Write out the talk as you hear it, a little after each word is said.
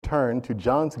turn to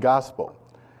John's Gospel,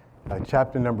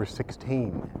 chapter number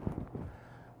 16.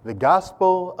 The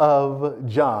Gospel of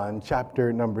John,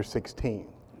 chapter number 16.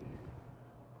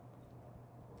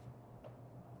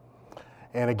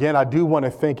 And again, I do want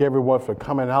to thank everyone for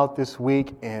coming out this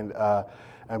week, and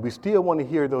we still want to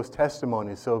hear those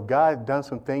testimonies. So if God done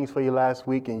some things for you last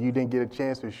week and you didn't get a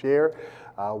chance to share,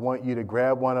 I want you to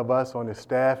grab one of us on the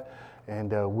staff,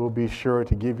 and we'll be sure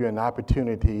to give you an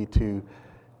opportunity to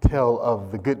tell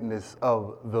of the goodness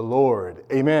of the Lord.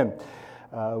 Amen.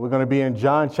 We're going to be in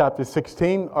John chapter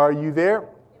 16. Are you there?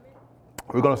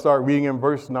 We're going to start reading in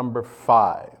verse number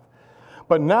 5.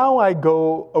 But now I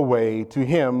go away to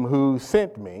him who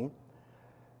sent me,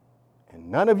 and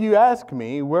none of you ask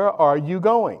me, where are you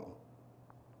going?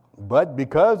 But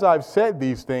because I've said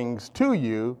these things to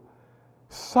you,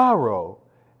 sorrow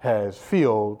has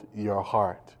filled your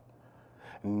heart.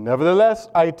 Nevertheless,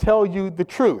 I tell you the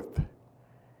truth.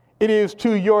 It is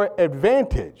to your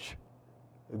advantage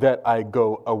that I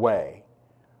go away.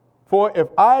 For if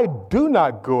I do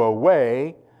not go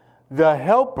away, the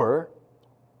Helper,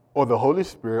 or the Holy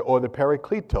Spirit, or the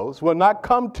Paracletos, will not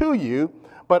come to you,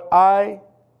 but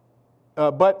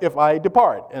if I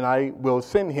depart, and I will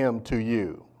send him to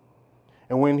you.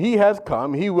 And when he has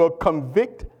come, he will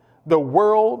convict the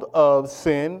world of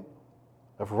sin,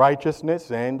 of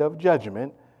righteousness, and of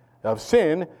judgment. Of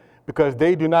sin, because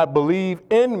they do not believe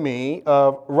in me;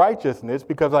 of righteousness,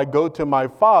 because I go to my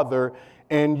Father,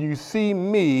 and you see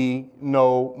me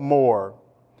no more;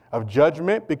 of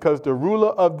judgment, because the ruler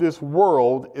of this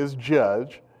world is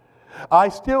judged. I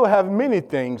still have many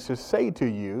things to say to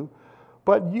you,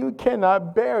 but you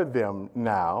cannot bear them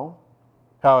now.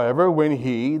 However, when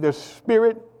he, the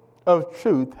Spirit of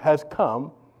truth, has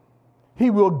come, he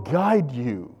will guide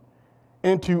you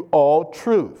into all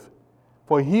truth.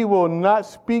 For he will not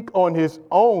speak on his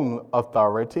own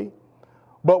authority,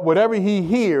 but whatever he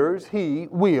hears, he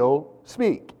will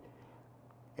speak.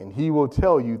 And he will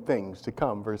tell you things to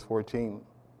come. Verse 14.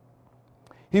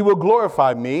 He will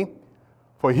glorify me,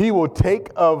 for he will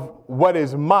take of what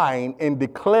is mine and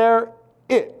declare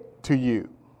it to you.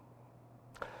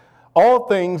 All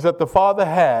things that the Father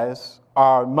has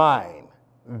are mine.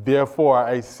 Therefore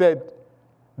I said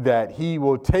that he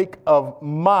will take of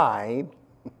mine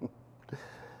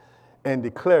and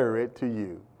declare it to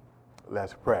you.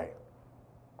 Let's pray.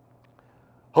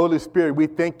 Holy Spirit, we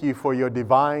thank you for your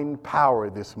divine power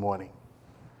this morning.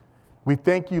 We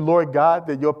thank you, Lord God,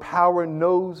 that your power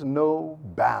knows no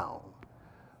bound.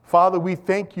 Father, we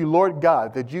thank you, Lord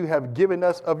God, that you have given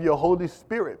us of your Holy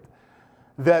Spirit,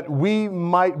 that we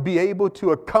might be able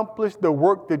to accomplish the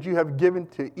work that you have given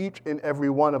to each and every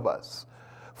one of us.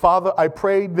 Father, I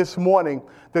pray this morning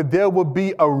that there will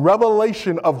be a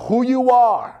revelation of who you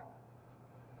are,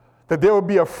 that there will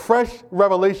be a fresh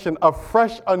revelation, a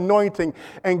fresh anointing,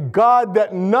 and God,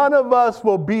 that none of us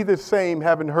will be the same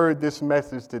having heard this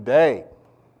message today.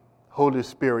 Holy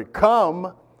Spirit,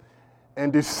 come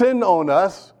and descend on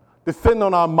us, descend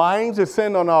on our minds,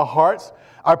 descend on our hearts.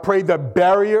 I pray that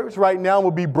barriers right now will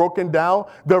be broken down.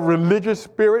 The religious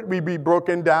spirit will be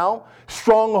broken down.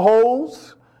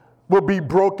 Strongholds will be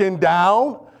broken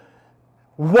down.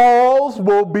 Walls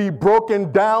will be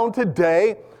broken down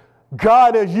today.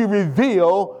 God, as you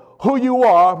reveal who you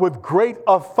are with great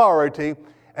authority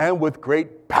and with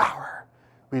great power.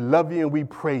 We love you and we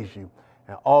praise you.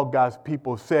 And all God's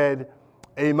people said,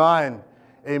 amen.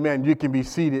 Amen. You can be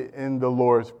seated in the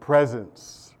Lord's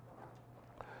presence.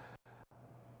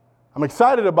 I'm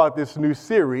excited about this new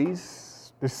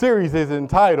series. The series is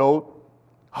entitled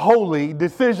Holy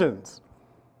Decisions.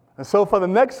 And so for the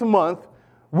next month,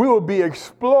 we will be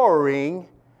exploring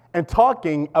and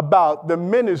talking about the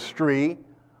ministry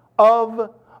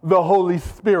of the Holy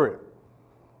Spirit.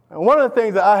 And one of the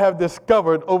things that I have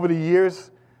discovered over the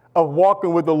years of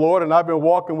walking with the Lord, and I've been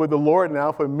walking with the Lord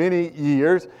now for many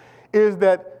years, is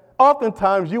that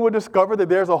oftentimes you will discover that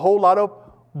there's a whole lot of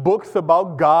books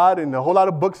about God and a whole lot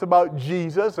of books about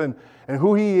Jesus and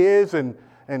who he is and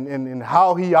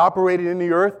how he operated in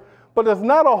the earth, but there's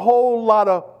not a whole lot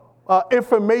of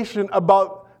information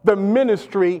about the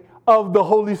ministry of the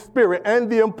Holy Spirit and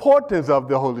the importance of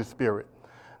the Holy Spirit.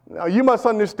 Now, you must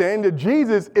understand that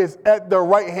Jesus is at the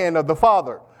right hand of the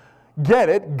Father. Get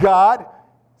it? God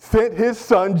sent his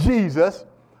son, Jesus,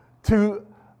 to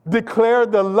declare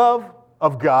the love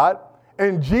of God,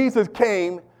 and Jesus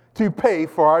came to pay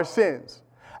for our sins.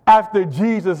 After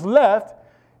Jesus left,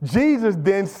 Jesus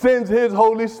then sends his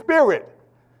Holy Spirit,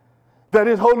 that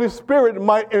his Holy Spirit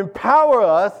might empower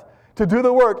us to do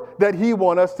the work that he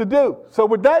wants us to do. So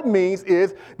what that means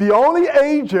is the only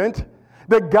agent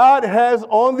that God has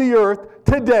on the earth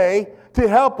today to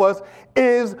help us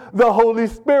is the Holy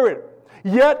Spirit.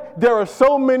 Yet there are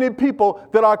so many people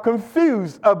that are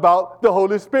confused about the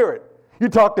Holy Spirit. You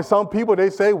talk to some people, they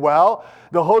say, well,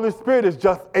 the Holy Spirit is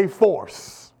just a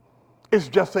force. It's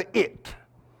just a it.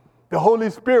 The Holy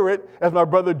Spirit, as my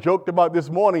brother joked about this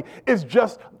morning, is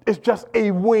just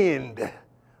a wind.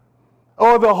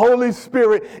 Or the Holy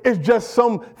Spirit is just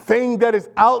something that is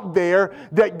out there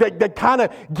that kind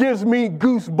of gives me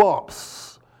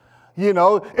goosebumps. You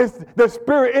know, it's the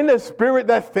Spirit, in the Spirit,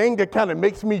 that thing that kind of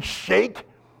makes me shake.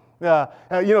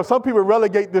 Some people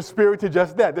relegate the Spirit to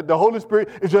just that the Holy Spirit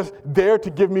is just there to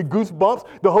give me goosebumps.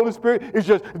 The Holy Spirit is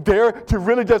just there to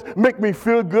really just make me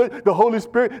feel good. The Holy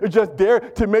Spirit is just there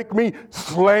to make me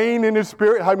slain in the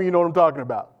Spirit. How many of you know what I'm talking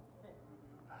about?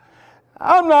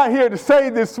 I'm not here to say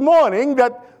this morning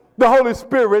that the Holy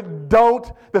Spirit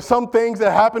there's some things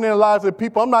that happen in the lives of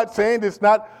people. I'm not saying it's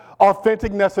not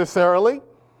authentic necessarily.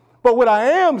 But what I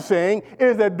am saying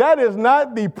is that is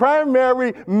not the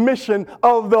primary mission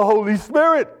of the Holy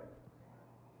Spirit.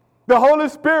 The Holy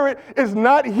Spirit is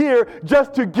not here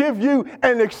just to give you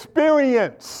an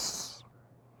experience.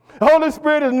 The Holy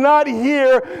Spirit is not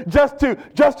here just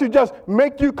to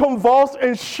make you convulse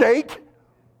and shake.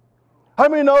 How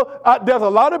many know there's a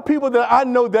lot of people that I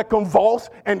know that convulse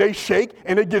and they shake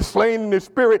and they get slain in the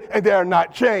Spirit and they are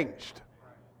not changed.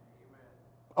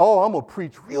 Oh, I'm going to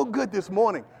preach real good this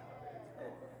morning.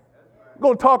 I'm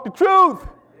going to talk the truth.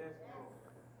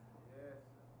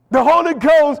 The Holy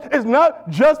Ghost is not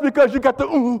just because you got the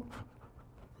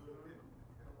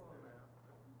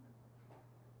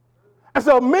And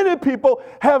so many people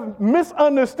have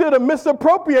misunderstood and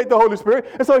misappropriated the Holy Spirit.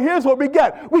 And so here's what we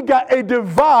got. We got a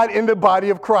divide in the body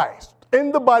of Christ.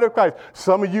 In the body of Christ.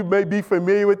 Some of you may be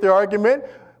familiar with the argument.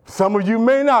 Some of you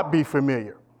may not be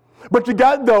familiar. But you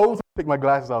got those. Take my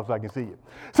glasses off so I can see you.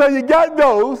 So you got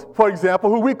those, for example,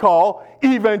 who we call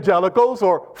evangelicals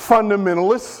or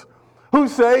fundamentalists, who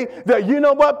say that, you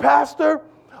know what, Pastor?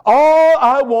 All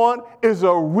I want is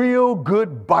a real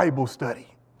good Bible study.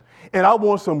 And I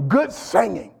want some good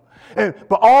singing.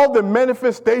 But all the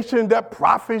manifestation, that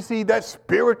prophecy, that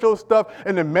spiritual stuff,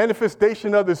 and the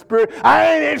manifestation of the Spirit,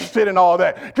 I ain't interested in all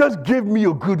that. Just give me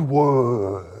a good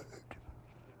word.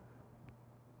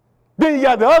 Then you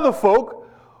got the other folk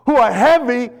who are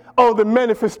heavy on the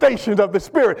manifestations of the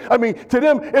Spirit. I mean, to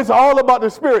them, it's all about the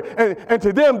Spirit. And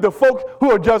to them, the folks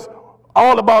who are just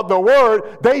all about the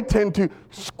Word, they tend to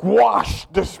squash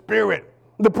the Spirit.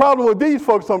 The problem with these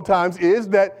folks sometimes is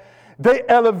that they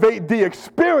elevate the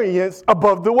experience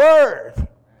above the Word.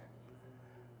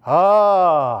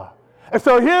 And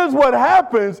so here's what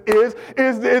happens is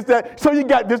that, so you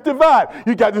got this divide.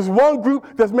 You got this one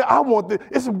group that's, man, I want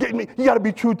this. You got to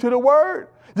be true to the Word.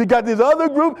 You got this other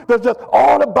group that's just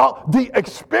all about the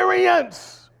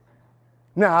experience.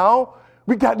 Now,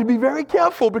 we got to be very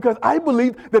careful because I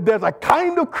believe that there's a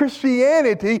kind of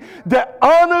Christianity that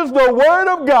honors the Word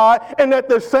of God and at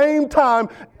the same time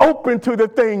open to the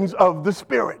things of the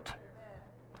Spirit.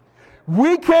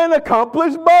 We can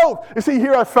accomplish both. You see,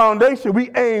 here at Foundation,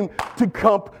 we aim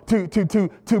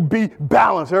to be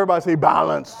balanced. Everybody say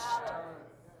balanced.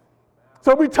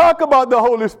 So we talk about the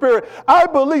Holy Spirit. I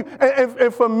believe,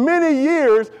 and for many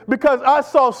years, because I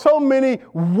saw so many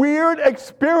weird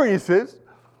experiences,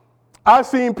 I've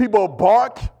seen people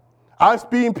bark. I've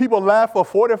seen people laugh for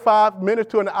 45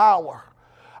 minutes to an hour.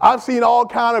 I've seen all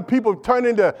kind of people turn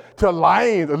into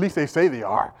lions, at least they say they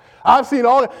are. I've seen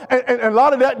all, and a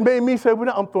lot of that made me say,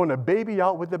 well, I'm throwing the baby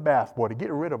out with the bathwater,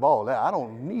 getting rid of all that. I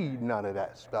don't need none of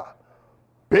that stuff.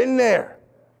 Been there.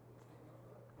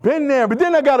 But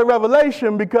then I got a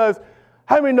revelation because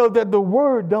how many know that the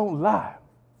Word don't lie?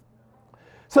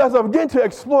 So as I began to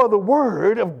explore the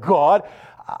Word of God,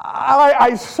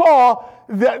 I saw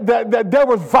that there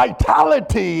was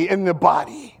vitality in the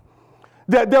body,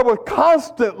 that there were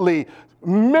constantly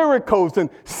miracles and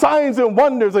signs and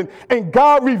wonders and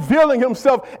God revealing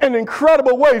himself in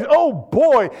incredible ways. Oh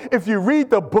boy, if you read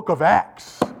the book of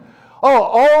Acts,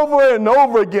 over and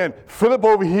over again, Philip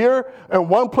over here in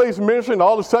one place ministering,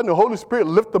 all of a sudden the Holy Spirit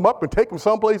lift them up and take them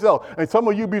someplace else. And some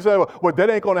of you be saying, well, that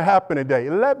ain't going to happen today.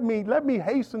 Let me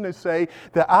hasten to say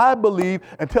that I believe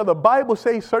until the Bible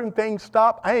says certain things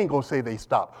stop, I ain't going to say they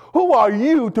stop. Who are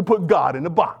you to put God in a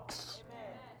box?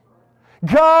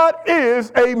 God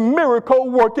is a miracle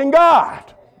working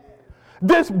God.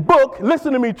 This book,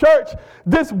 listen to me, church,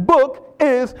 this book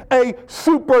is a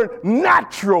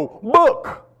supernatural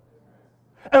book.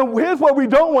 And here's what we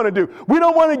don't want to do. We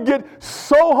don't want to get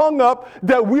so hung up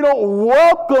that we don't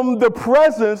welcome the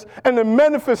presence and the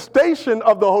manifestation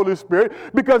of the Holy Spirit,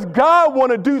 because God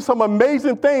wants to do some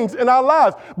amazing things in our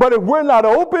lives. But if we're not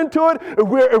open to it,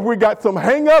 if we got some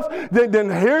hang-ups, then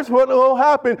here's what will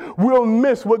happen. We'll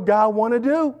miss what God wants to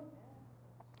do.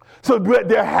 So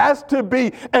there has to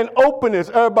be an openness.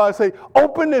 Everybody say,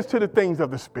 openness to the things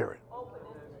of the Spirit.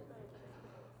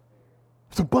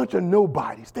 It's a bunch of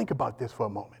nobodies. Think about this for a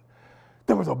moment.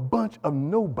 There was a bunch of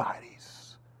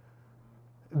nobodies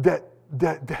that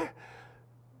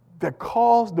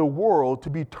caused the world to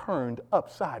be turned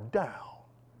upside down.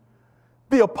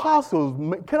 The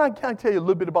apostles, can I tell you a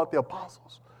little bit about the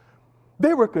apostles?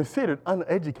 They were considered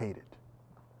uneducated.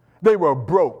 They were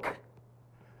broke.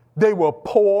 They were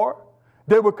poor.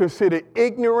 They were considered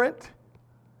ignorant.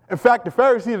 In fact, the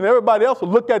Pharisees and everybody else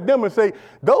would look at them and say,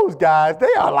 those guys,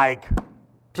 they are like,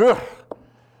 they're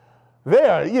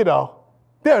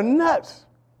nuts.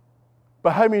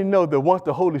 But how many know that once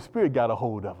the Holy Spirit got a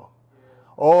hold of them,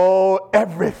 oh,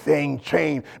 everything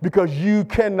changed, because you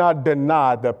cannot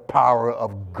deny the power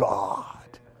of God.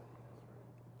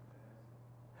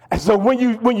 And so when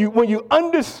you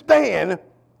understand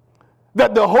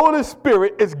that the Holy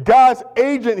Spirit is God's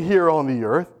agent here on the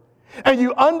earth, and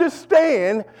you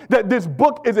understand that this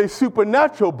book is a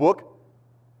supernatural book,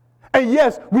 and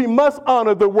yes, we must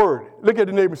honor the Word. Look at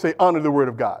the neighbor and say, honor the Word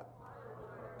of God.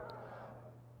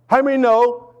 How many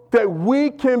know that we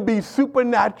can be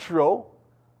supernatural,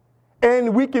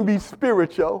 and we can be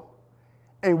spiritual,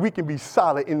 and we can be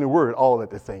solid in the Word all at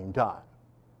the same time?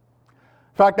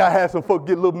 In fact, I had some folks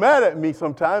get a little mad at me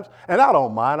sometimes, and I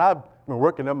don't mind. I've been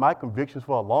working on my convictions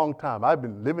for a long time. I've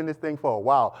been living this thing for a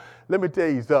while. Let me tell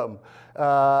you something.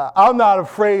 I'm not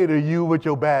afraid of you with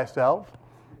your bad self.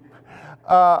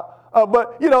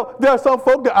 But, there are some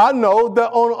folk that I know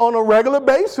that on a regular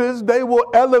basis, they will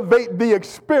elevate the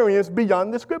experience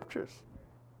beyond the scriptures.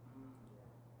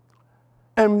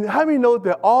 And how many know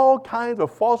that all kinds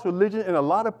of false religion and a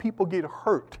lot of people get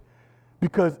hurt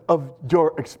because of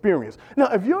your experience? Now,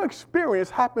 if your experience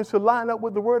happens to line up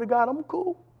with the Word of God, I'm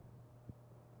cool.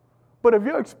 But if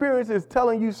your experience is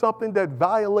telling you something that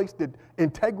violates the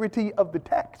integrity of the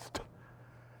text,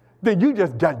 then you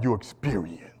just got your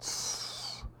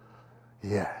experience.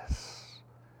 Yes,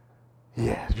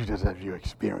 you just have your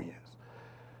experience.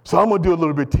 So I'm going to do a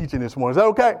little bit of teaching this morning. Is that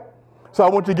okay? So I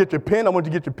want you to get your pen. I want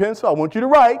you to get your pencil. I want you to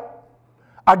write.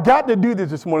 I got to do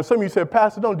this morning. Some of you said,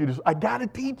 Pastor, don't do this. I got to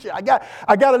teach you. I got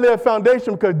to lay a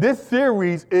foundation, because this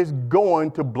series is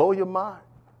going to blow your mind.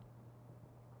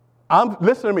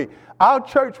 Listen to me. Our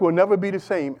church will never be the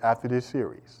same after this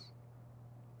series.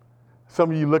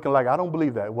 Some of you looking like, I don't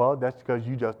believe that. Well, that's because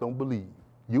you just don't believe.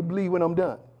 You believe when I'm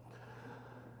done.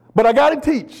 But I got to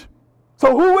teach.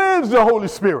 So who is the Holy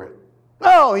Spirit?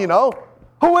 Oh,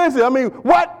 who is it? I mean,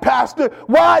 what, Pastor?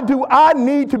 Why do I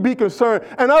need to be concerned?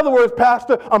 In other words,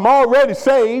 Pastor, I'm already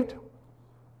saved.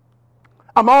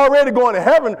 I'm already going to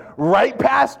heaven, right,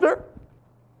 Pastor?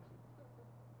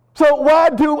 So why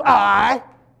do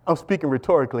I'm speaking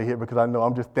rhetorically here because I know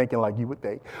I'm just thinking like you would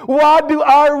think. Why do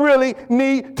I really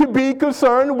need to be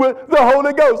concerned with the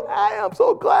Holy Ghost? I am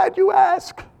so glad you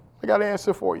asked. I got an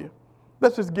answer for you.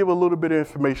 Let's just give a little bit of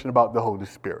information about the Holy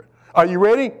Spirit. Are you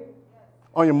ready?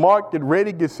 On your mark, get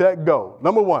ready, get set, go.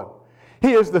 Number one,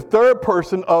 he is the third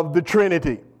person of the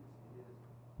Trinity.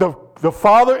 The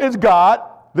Father is God.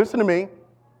 Listen to me.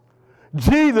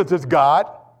 Jesus is God.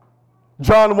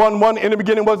 John 1:1, in the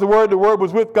beginning was the Word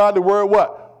was with God, the Word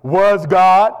what? Was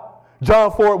God.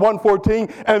 John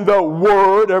 1:14, and the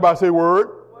Word, everybody say Word,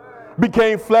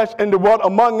 became flesh and dwelt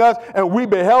among us, and we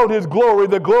beheld his glory,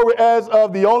 the glory as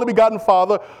of the only begotten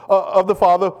Father of the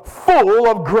Father, full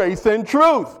of grace and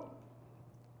truth.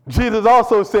 Jesus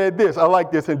also said this. I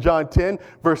like this in John 10,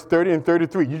 verse 30 and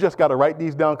 33. You just got to write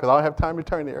these down because I don't have time to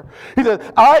turn there. He says,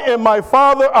 I and my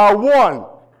Father are one.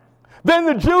 Then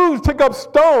the Jews took up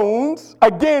stones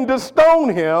again to stone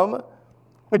him.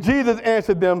 And Jesus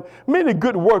answered them, many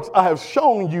good works I have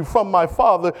shown you from my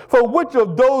Father. For which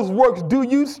of those works do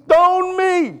you stone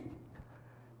me?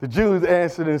 The Jews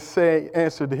answered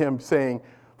him, saying,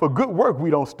 for good work we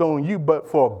don't stone you, but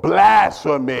for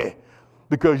blasphemy.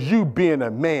 Because you being a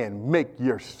man, make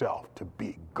yourself to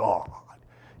be God.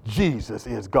 Jesus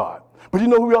is God. But you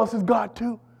know who else is God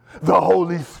too? The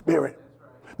Holy Spirit.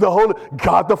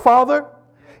 God the Father,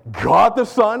 God the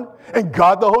Son, and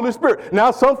God the Holy Spirit.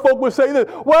 Now some folk will say this,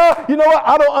 well, you know what,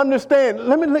 I don't understand.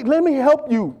 Let me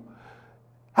help you.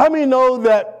 How many know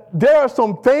that there are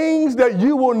some things that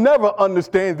you will never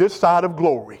understand this side of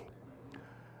glory?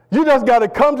 You just got to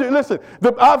come to, listen,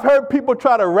 I've heard people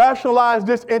try to rationalize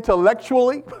this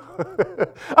intellectually.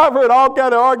 I've heard all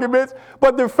kinds of arguments,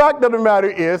 but the fact of the matter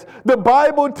is the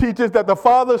Bible teaches that the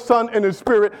Father, Son, and the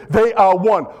Spirit, they are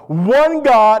one. One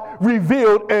God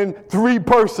revealed in three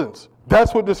persons.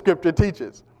 That's what the scripture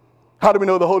teaches. How do we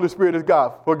know the Holy Spirit is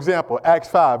God? For example, Acts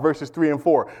 5, verses 3 and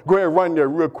 4. Go ahead and run there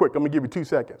real quick. I'm going to give you 2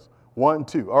 seconds. 1,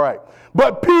 2. All right.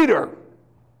 But Peter,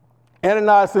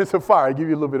 Ananias and Sapphira, I'll give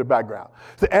you a little bit of background.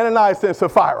 So Ananias and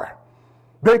Sapphira,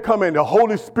 they come in, the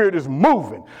Holy Spirit is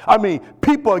moving. I mean,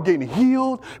 people are getting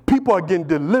healed. People are getting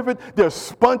delivered. There's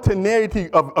spontaneity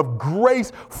of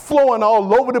grace flowing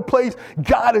all over the place.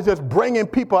 God is just bringing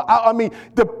people out. I mean,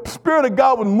 the Spirit of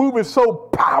God was moving so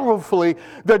powerfully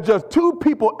that just 2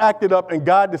 people acted up and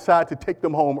God decided to take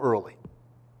them home early.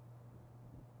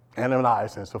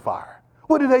 Ananias and Sapphira.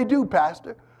 What did they do,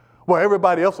 Pastor? Well,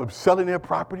 everybody else was selling their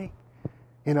property,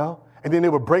 you know. And then they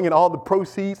were bringing all the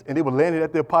proceeds, and they were laying it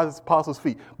at the apostles'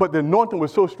 feet. But the anointing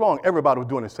was so strong, everybody was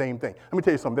doing the same thing. Let me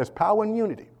tell you something. There's power in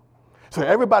unity. So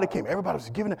everybody came. Everybody was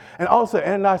giving it. And also,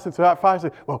 Ananias and Sapphira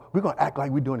said, well, we're going to act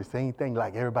like we're doing the same thing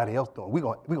like everybody else doing. We're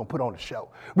going to put on a show.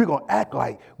 We're going to act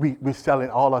like we're selling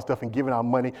all our stuff and giving our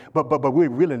money, but we're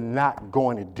really not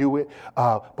going to do it.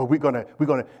 But we're going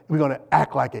to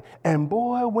act like it. And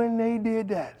boy, when they did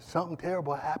that, something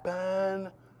terrible happened.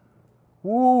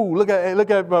 Ooh, look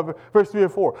at verse 3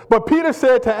 and 4. But Peter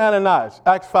said to Ananias,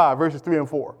 Acts 5, verses 3 and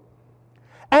 4,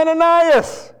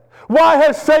 Ananias, why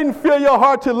has Satan filled your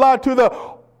heart to lie to the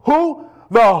who?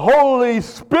 The Holy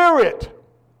Spirit,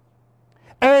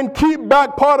 and keep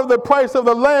back part of the price of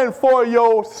the land for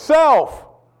yourself.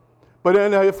 But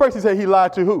then at first he said he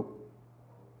lied to who?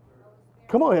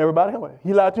 Come on, everybody. Come on.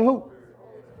 He lied to who?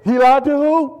 He lied to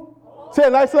who? Say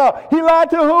it nice loud. He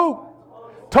lied to who?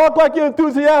 Talk like you're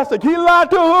enthusiastic. He lied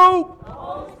to who?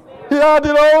 He lied to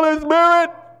the Holy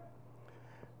Spirit.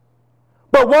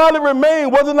 But while it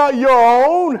remained, was it not your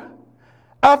own?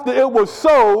 After it was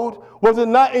sold, was it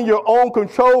not in your own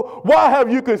control? Why have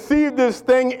you conceived this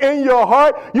thing in your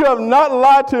heart? You have not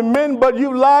lied to men, but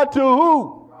you lied to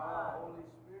who?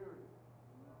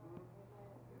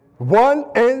 One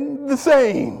and the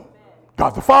same.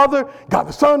 God the Father, God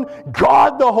the Son,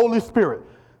 God the Holy Spirit.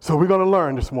 So we're going to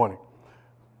learn this morning.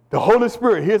 The Holy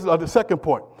Spirit, here's the second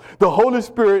point. The Holy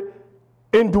Spirit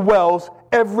indwells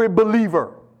every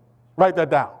believer. Write that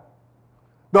down.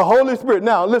 The Holy Spirit.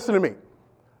 Now, listen to me.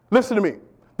 Listen to me.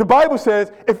 The Bible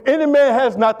says, if any man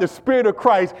has not the Spirit of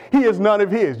Christ, he is none of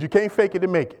his. You can't fake it to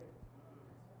make it.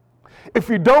 If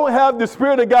you don't have the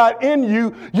Spirit of God in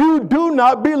you, you do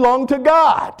not belong to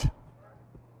God.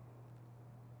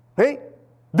 Hey,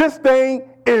 this thing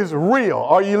is real.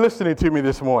 Are you listening to me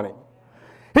this morning?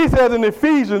 He says in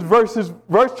Ephesians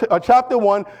chapter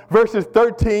 1, verses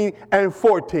 13 and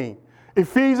 14.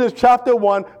 Ephesians chapter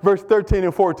 1, verse 13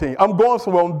 and 14. I'm going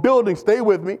somewhere. I'm building. Stay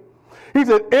with me. He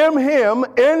said, in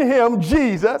him,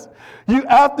 Jesus,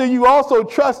 after you also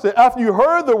trusted, after you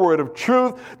heard the word of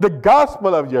truth, the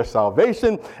gospel of your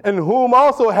salvation, in whom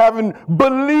also having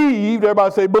believed,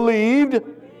 everybody say believed.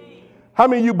 How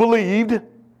many of you believed?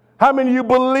 How many of you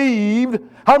believed?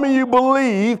 How many of you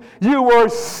believe you were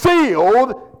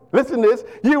sealed? Listen to this.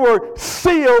 You were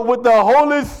sealed with the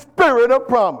Holy Spirit of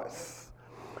promise,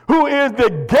 who is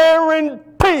the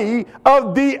guarantee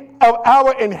of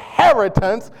our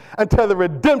inheritance until the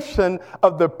redemption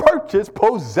of the purchased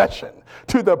possession,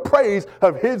 to the praise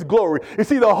of his glory. You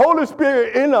see, the Holy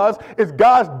Spirit in us is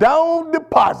God's down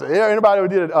deposit. Anybody who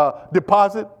did a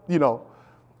deposit, you know,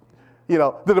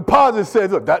 the deposit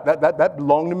says, look, that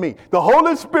belonged to me. The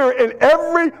Holy Spirit in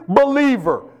every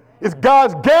believer is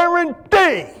God's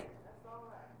guarantee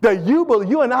that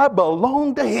you and I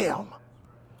belong to him.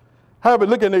 However,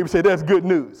 look at your neighbor and say, that's good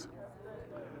news.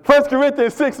 1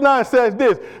 Corinthians 6:9 says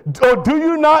this, or do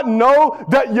you not know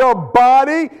that your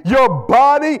body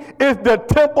is the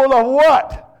temple of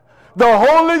what? The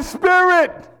Holy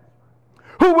Spirit,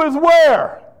 who is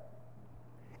where?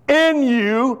 In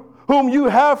you, whom you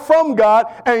have from God,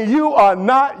 and you are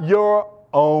not your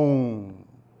own.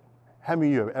 How many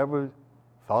of you have ever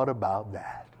thought about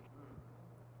that?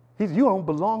 You don't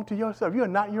belong to yourself. You are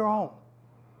not your own.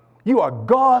 You are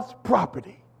God's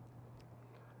property.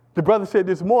 The brother said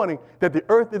this morning that the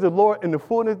earth is the Lord and the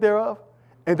fullness thereof,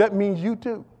 and that means you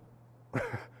too.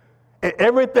 And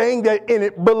everything that in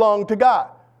it belongs to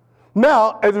God.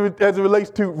 Now, as it relates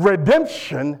to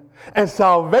redemption and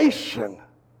salvation,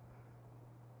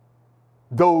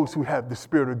 those who have the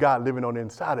Spirit of God living on the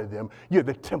inside of them, you're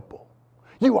the temple.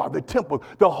 You are the temple.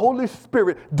 The Holy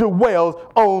Spirit dwells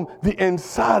on the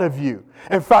inside of you.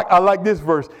 In fact, I like this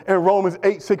verse in Romans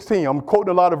 8:16. I'm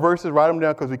quoting a lot of verses. Write them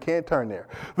down because we can't turn there.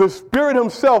 The Spirit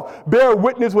himself bear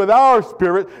witness with our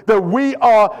spirit that we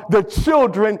are the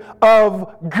children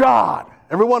of God.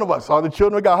 Every one of us are the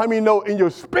children of God. How many know in your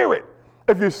spirit,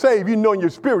 if you're saved, you know in your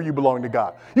spirit you belong to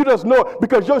God? You just know it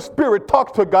because your spirit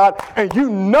talks to God and you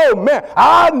know, man,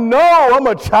 I know I'm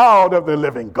a child of the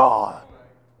living God.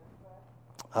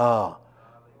 Now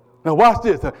watch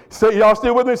this. Say, y'all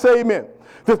still with me? Say amen.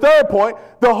 The third point,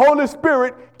 the Holy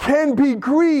Spirit can be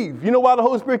grieved. You know why the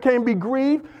Holy Spirit can be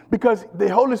grieved? Because the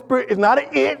Holy Spirit is not an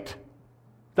it.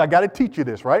 I got to teach you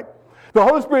this, right? The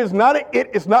Holy Spirit is not an it.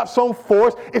 It's not some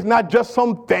force. It's not just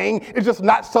some thing. It's just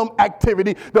not some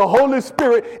activity. The Holy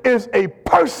Spirit is a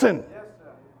person.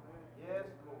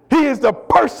 He is the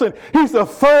person. He's the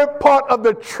third part of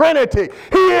the Trinity.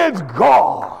 He is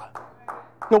God.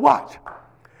 Now watch.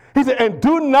 He said, and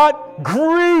do not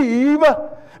grieve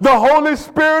the Holy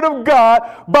Spirit of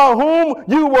God, by whom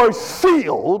you were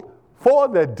sealed for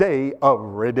the day of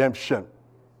redemption.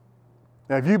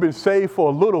 Now, if you've been saved for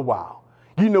a little while,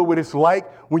 you know what it's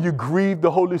like when you grieve the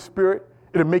Holy Spirit.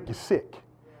 It'll make you sick.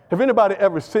 Have anybody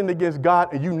ever sinned against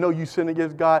God and you know you sinned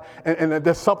against God and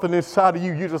there's something inside of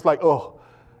you, you're just like, oh,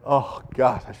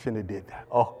 gosh, I shouldn't have did that.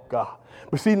 Oh, God.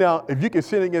 But see, now, if you can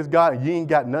sin against God and you ain't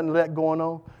got none of that going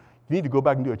on, you need to go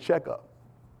back and do a checkup.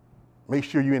 Make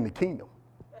sure you're in the kingdom.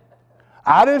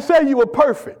 I didn't say you were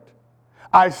perfect.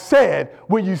 I said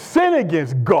when you sin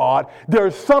against God,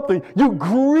 there's something, you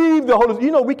grieve the Holy Spirit.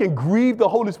 You know we can grieve the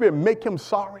Holy Spirit, make him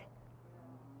sorry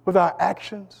with our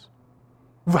actions,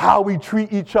 with how we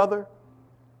treat each other.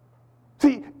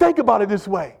 See, think about it this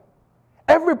way.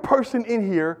 Every person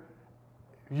in here,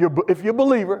 if you're a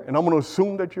believer, and I'm going to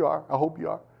assume that you are, I hope you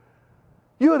are,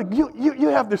 you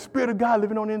have the Spirit of God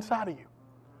living on the inside of you.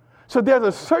 So there's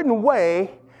a certain way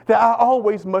that I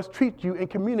always must treat you and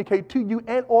communicate to you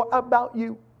and or about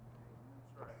you.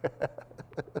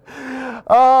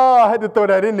 I had to throw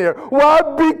that in there. Why?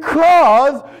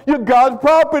 Because you're God's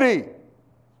property.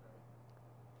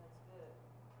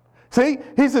 See,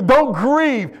 he said, don't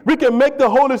grieve. We can make the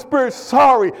Holy Spirit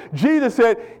sorry. Jesus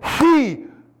said, he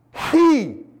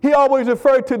always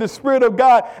referred to the Spirit of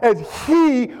God as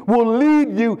he will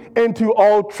lead you into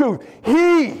all truth.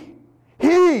 He,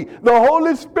 the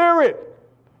Holy Spirit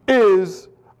is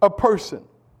a person.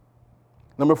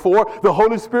 Number 4, the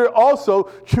Holy Spirit also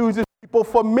chooses people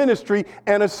for ministry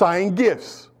and assign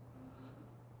gifts.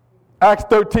 Acts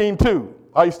 13:2.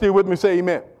 Are you still with me? Say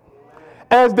amen.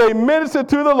 As they ministered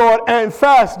to the Lord and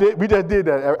fasted, we just did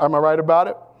that. Am I right about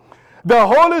it? The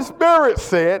Holy Spirit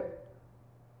said,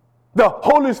 the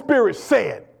Holy Spirit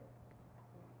said,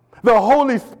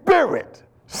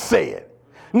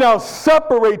 now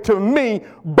separate to me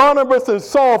Barnabas and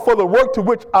Saul for the work to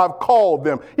which I've called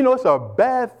them. You know, it's a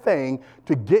bad thing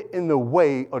to get in the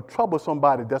way or trouble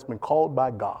somebody that's been called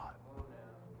by God.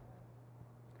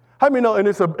 How many know, and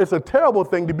it's a terrible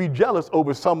thing to be jealous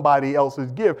over somebody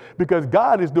else's gift because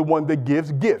God is the one that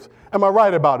gives gifts. Am I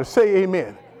right about it? Say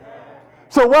amen.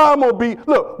 So why I'm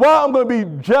going to be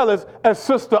jealous at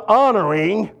Sister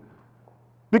Honoring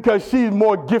because she's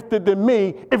more gifted than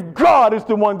me if God is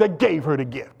the one that gave her the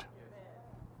gift.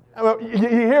 I mean, you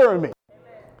hearing me?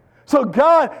 So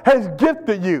God has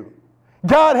gifted you.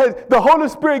 The Holy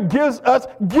Spirit gives us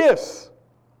gifts.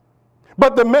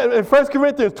 But in 1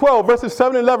 Corinthians 12, verses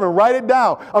 7 and 11, write it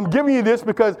down. I'm giving you this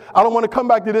because I don't want to come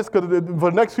back to this because for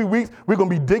the next few weeks, we're going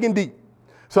to be digging deep.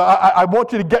 So I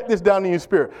want you to get this down in your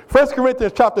spirit. 1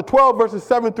 Corinthians chapter 12, verses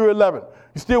 7 through 11.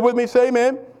 You still with me? Say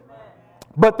amen.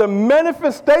 But the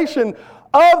manifestation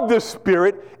of the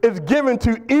Spirit is given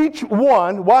to each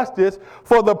one, watch this,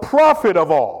 for the profit of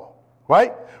all,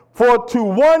 right? For to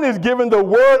one is given the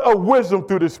word of wisdom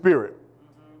through the Spirit.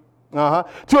 To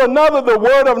another, the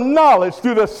word of knowledge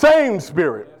through the same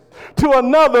Spirit. To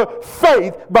another,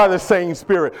 faith by the same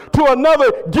Spirit. To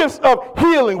another, gifts of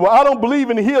healing. Well, I don't believe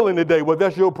in healing today. Well,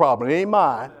 that's your problem. It ain't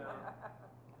mine.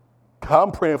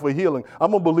 I'm praying for healing.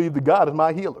 I'm going to believe that God is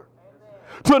my healer.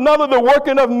 To another, the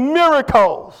working of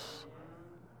miracles.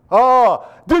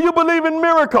 Do you believe in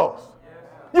miracles?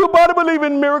 You better believe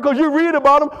in miracles. You read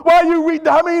about them. Why you read?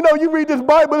 How many know you read this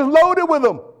Bible? It's loaded with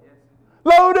them.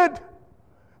 Loaded.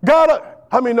 God,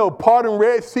 how many know parting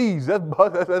Red Seas? I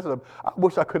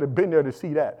wish I could have been there to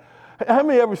see that. How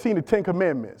many ever seen the 10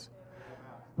 Commandments?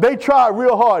 They tried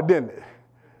real hard, didn't they?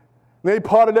 They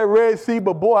parted that Red Sea,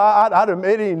 but boy,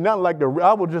 it ain't nothing like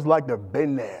I would just like to have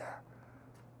been there.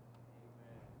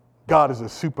 God is a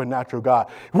supernatural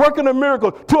God. Working a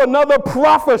miracle. To another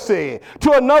prophecy.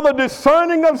 To another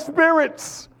discerning of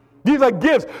spirits. These are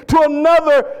gifts. To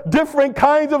another, different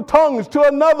kinds of tongues. To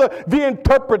another, the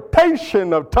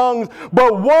interpretation of tongues.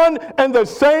 But one and the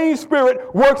same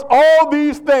Spirit works all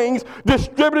these things,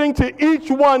 distributing to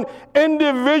each one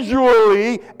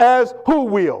individually as who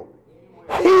will?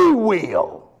 He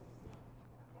will.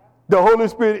 The Holy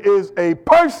Spirit is a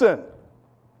person.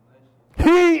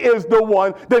 He is the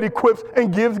one that equips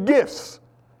and gives gifts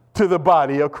to the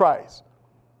body of Christ.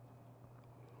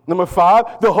 Number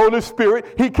 5, the Holy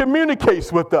Spirit, he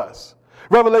communicates with us.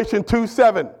 Revelation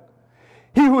 2:7.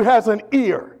 He who has an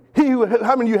ear.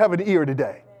 How many of you have an ear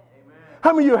today? Amen.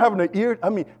 How many of you have an ear?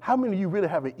 How many of you really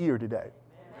have an ear today?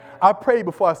 Amen. I prayed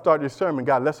before I started this sermon,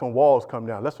 God, let some walls come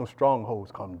down. Let some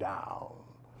strongholds come down.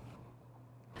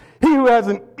 He who has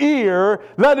an ear,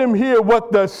 let him hear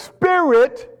what the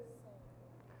Spirit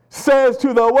says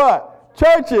to the what?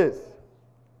 Churches.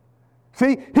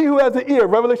 See, he who has an ear,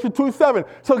 Revelation 2:7.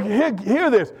 So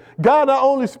hear this. God not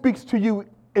only speaks to you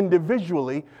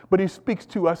individually, but he speaks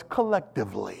to us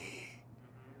collectively.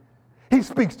 He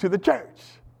speaks to the church.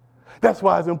 That's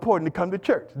why it's important to come to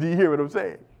church. Do you hear what I'm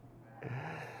saying?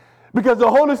 Because the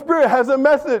Holy Spirit has a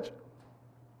message.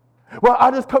 Well,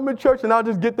 I'll just come to church and I'll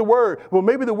just get the word. Well,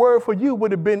 maybe the word for you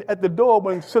would have been at the door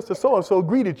when Sister So-and-so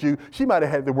greeted you. She might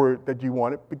have had the word that you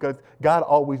wanted because God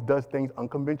always does things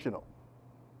unconventional.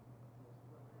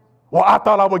 Well, I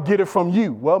thought I would get it from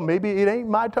you. Well, maybe it ain't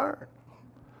my turn.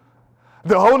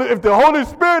 If the Holy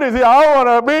Spirit is here, I want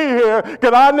to be here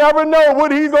because I never know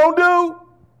what he's going to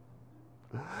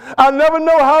do. I never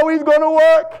know how he's going to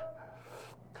work.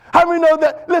 How many know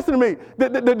that? Listen to me.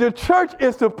 The church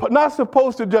is not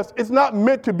supposed to it's not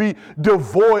meant to be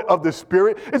devoid of the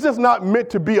Spirit. It's just not meant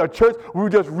to be a church where we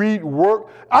just read work.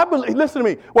 Listen to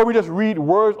me, where we just read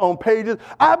words on pages.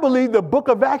 I believe the book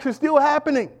of Acts is still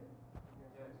happening.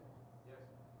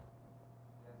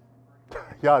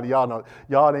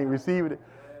 Y'all ain't receiving it.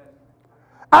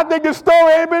 I think the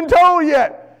story ain't been told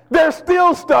yet. There's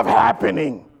still stuff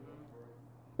happening.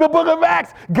 The book of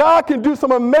Acts, God can do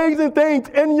some amazing things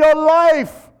in your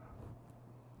life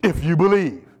if you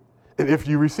believe and if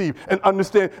you receive and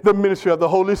understand the ministry of the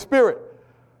Holy Spirit.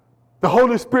 The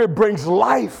Holy Spirit brings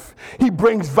life. He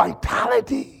brings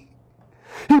vitality.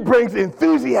 He brings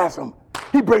enthusiasm.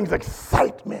 He brings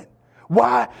excitement.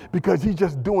 Why? Because he's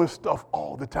just doing stuff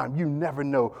all the time. You never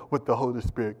know what the Holy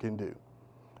Spirit can do.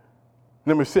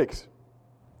 Number 6,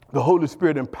 the Holy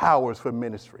Spirit empowers for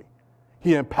ministry.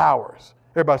 He empowers.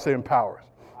 Everybody say empowers.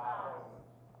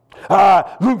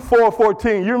 Luke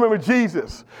 4:14. You remember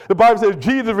Jesus. The Bible says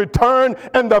Jesus returned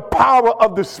in the power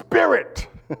of the Spirit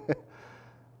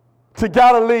to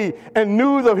Galilee, and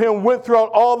news of him went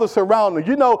throughout all the surroundings.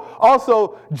 You know,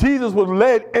 also, Jesus was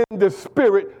led in the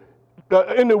Spirit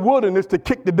in the wilderness to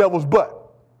kick the devil's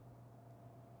butt.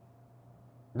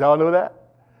 Y'all know that?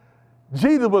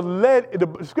 Jesus was led,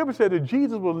 the scripture said that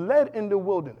Jesus was led in the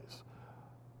wilderness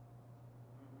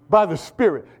by the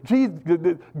Spirit.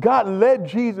 God led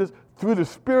Jesus through the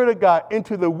Spirit of God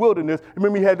into the wilderness.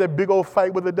 Remember he had that big old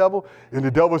fight with the devil? And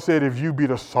the devil said, if you be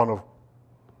the Son of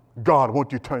God,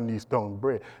 won't you turn these stones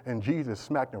bread? And Jesus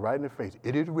smacked him right in the face.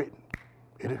 It is written.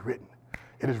 It is written.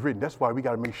 It is written. That's why we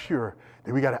got to make sure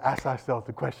that we got to ask ourselves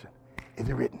the question, is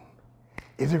it written?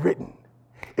 Is it written?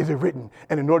 Is it written?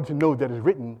 And in order to know that it's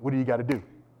written, what do you got to do?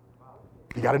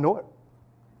 You got to know it.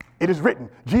 It is written.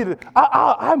 Jesus,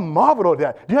 I marveled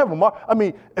at that. Do you have a marvel?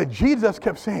 Jesus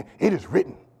kept saying, it is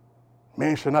written.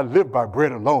 Man shall not live by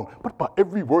bread alone, but by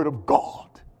every word of God.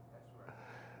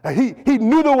 And he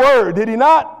knew the word, did he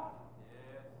not?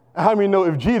 Yeah. How many know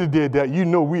if Jesus did that, you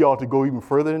know we ought to go even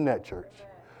further than that, church.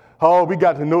 Oh, we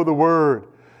got to know the word.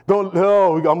 I'm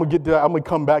going to get that. I'm going to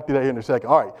come back to that here in a second.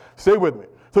 All right, stay with me.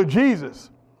 So Jesus,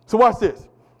 so watch this.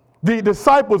 The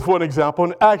disciples, for an example,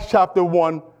 in Acts chapter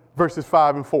 1, verses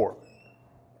 5 and 4.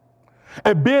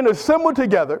 And being assembled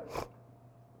together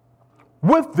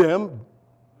with them,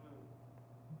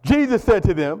 Jesus said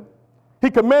to them, he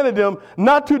commanded them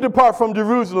not to depart from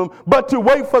Jerusalem, but to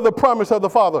wait for the promise of the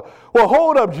Father. Well,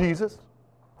 hold up, Jesus.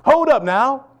 Hold up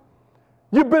now.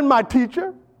 You've been my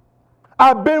teacher.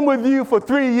 I've been with you for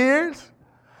 3 years.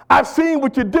 I've seen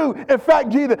what you do. In fact,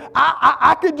 Jesus,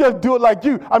 I could just do it like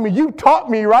you. You taught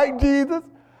me, right, Jesus?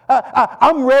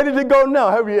 I'm ready to go now.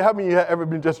 Have you ever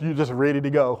been just ready to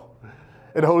go?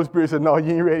 And the Holy Spirit said, no,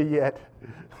 you ain't ready yet.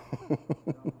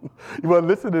 You want to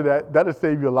listen to that? That'll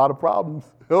save you a lot of problems.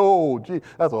 Oh, gee,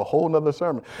 that's a whole nother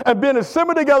sermon. And being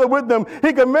assembled together with them,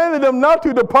 he commanded them not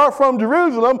to depart from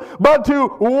Jerusalem, but to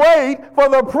wait for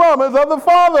the promise of the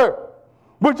Father,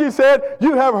 But he said,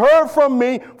 you have heard from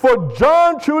me, for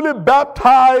John truly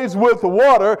baptized with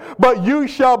water, but you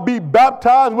shall be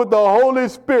baptized with the Holy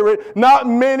Spirit not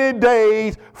many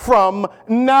days from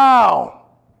now.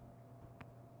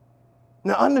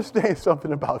 Now understand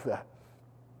something about that.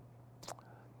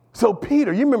 So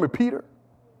Peter, you remember Peter?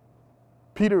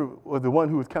 Peter was the one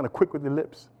who was kind of quick with the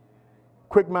lips,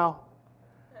 quick mouth.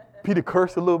 Peter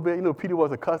cursed a little bit. You know, Peter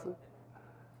was a cusser.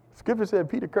 Scripture said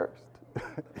Peter cursed.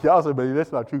 Y'all say, but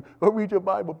that's not true. Go read your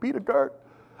Bible. Peter cursed.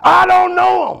 I don't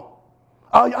know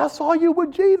him. I saw you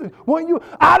with Jesus. Weren't you?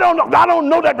 I don't know. I don't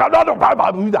know that.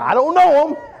 I don't know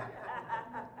him.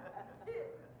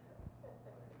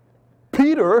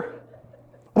 Peter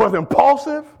was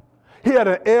impulsive. He had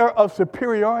an air of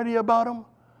superiority about him.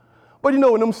 But you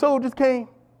know, when them soldiers came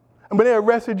and when they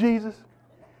arrested Jesus,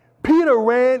 Peter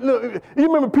ran. Look,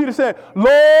 you remember Peter saying,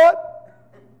 Lord,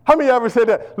 how many of you ever said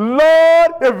that?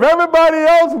 Lord, if everybody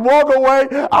else walk away,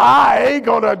 I ain't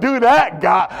going to do that,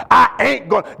 God. I ain't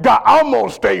going to. God, I'm going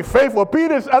to stay faithful.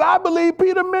 Peter said, and I believe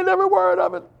Peter meant every word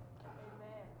of it.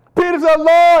 Peter said,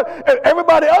 Lord, and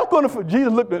everybody else going to.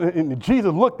 Jesus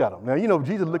looked at him. Now, you know,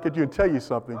 Jesus look at you and tell you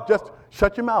something. Just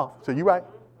shut your mouth. Say, you right.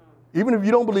 Even if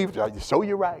you don't believe it, show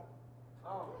you right.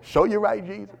 Show you right,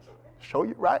 Jesus. Show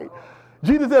you right.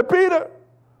 Jesus said, Peter,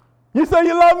 you say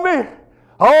you love me?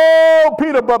 Oh,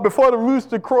 Peter, but before the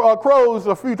rooster crows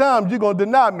a few times, you're going to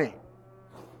deny me.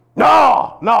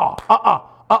 No,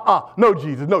 No,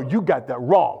 Jesus, no, you got that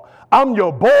wrong. I'm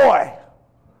your boy.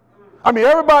 I mean,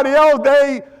 everybody else,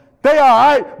 they all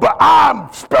right, but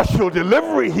I'm special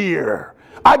delivery here.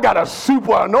 I got a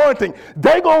super anointing.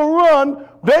 They going to run,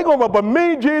 but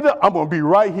me, Jesus, I'm going to be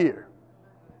right here.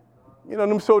 You know,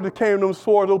 them soldiers came, them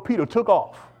swords, old Peter took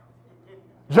off.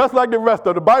 Just like the rest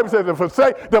of the Bible says,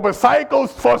 the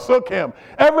disciples forsook him.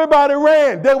 Everybody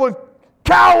ran. They were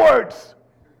cowards.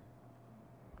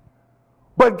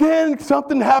 But then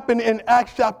something happened in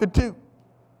Acts chapter 2.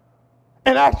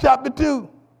 In Acts chapter 2.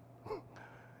 You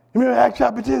remember Acts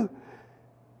chapter 2?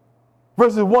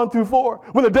 Verses 1 through 4.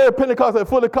 When the day of Pentecost had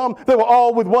fully come, they were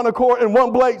all with one accord in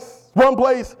one place.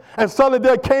 And suddenly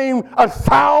there came a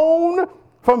sound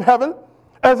from heaven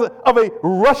of a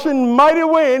rushing mighty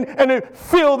wind, and it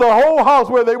filled the whole house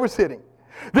where they were sitting.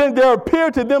 Then there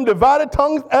appeared to them divided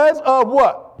tongues as of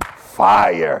what?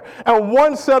 Fire. And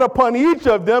one sat upon each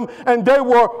of them, and they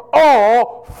were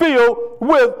all filled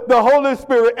with the Holy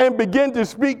Spirit and began to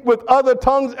speak with other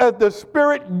tongues as the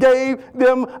Spirit gave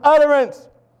them utterance.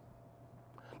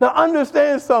 Now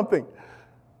understand something,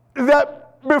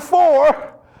 that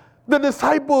before the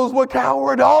disciples were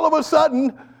coward, all of a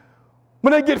sudden,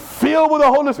 when they get filled with the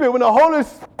Holy Spirit, when the Holy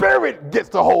Spirit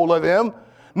gets a hold of them,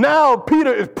 now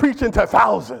Peter is preaching to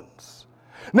thousands.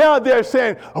 Now they're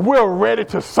saying, we're ready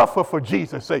to suffer for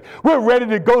Jesus' sake. We're ready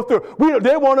to go through.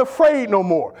 They weren't afraid no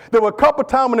more. There were a couple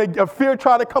times when fear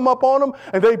tried to come up on them,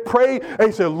 and they prayed, and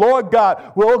they said, Lord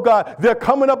God, well, oh God, they're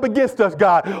coming up against us,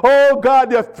 God. Oh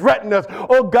God, they're threatening us.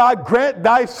 Oh God, grant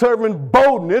thy servant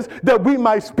boldness that we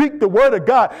might speak the word of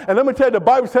God. And let me tell you, the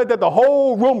Bible said that the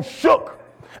whole room shook.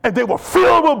 And they were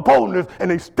filled with boldness, and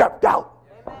they stepped out.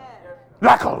 Amen.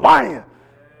 Like a lion.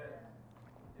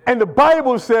 And the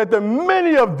Bible said that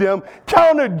many of them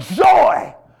counted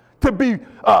joy to be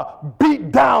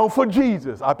beat down for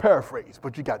Jesus. I paraphrase,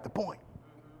 but you got the point.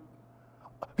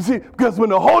 You see, because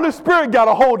when the Holy Spirit got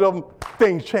a hold of them,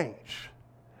 things change.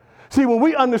 See, when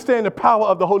we understand the power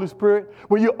of the Holy Spirit,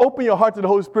 when you open your heart to the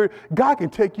Holy Spirit, God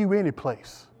can take you any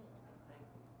place.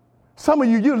 Some of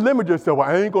you limit yourself. Well,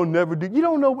 I ain't going to never do. You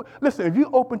don't know. Listen, if you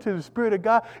open to the Spirit of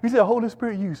God, you say, Holy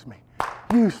Spirit, use me.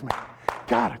 Use me.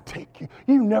 God will take you.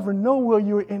 You never know where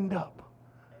you'll end up.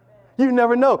 You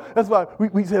never know. That's why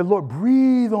we said, Lord,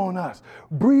 breathe on us.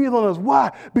 Breathe on us.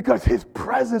 Why? Because his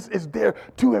presence is there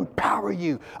to empower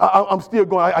you. I'm still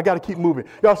going. I got to keep moving.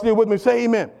 Y'all still with me? Say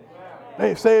amen.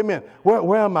 Hey, say amen.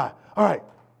 Where am I? All right.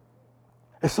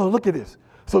 And so look at this.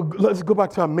 So let's go back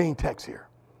to our main text here.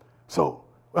 So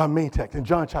our main text in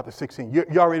John chapter 16.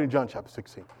 You're already in John chapter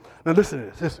 16. Now listen to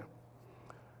this. Listen.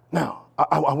 Now,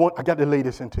 I got to lay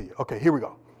this into you. Okay, here we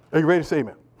go. Are you ready to say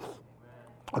amen?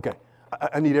 Okay.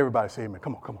 I need everybody to say amen.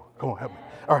 Come on, help me.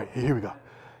 All right, here we go.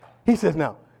 He says,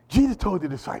 now, Jesus told the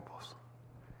disciples.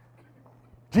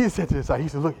 Jesus said to the disciples, he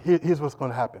said, look, here's what's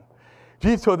going to happen.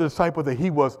 Jesus told the disciples that he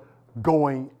was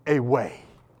going away.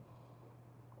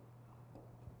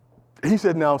 He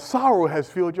said, now, sorrow has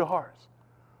filled your hearts.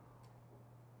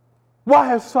 Why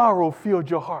has sorrow filled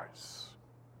your hearts?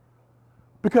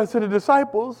 Because to the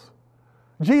disciples,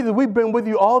 Jesus, we've been with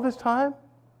you all this time.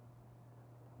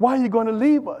 Why are you going to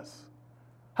leave us?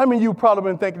 How many of you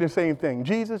probably been thinking the same thing?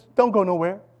 Jesus, don't go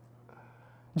nowhere.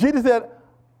 Jesus said,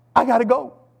 I got to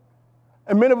go.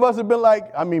 And many of us have been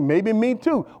like, maybe me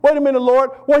too. Wait a minute,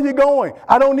 Lord, where are you going?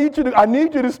 I need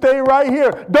you to stay right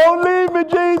here. Don't leave me,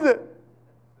 Jesus.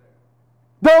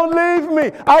 Don't leave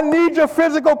me. I need your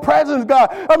physical presence, God.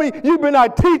 You've been our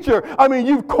teacher.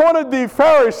 You've cornered the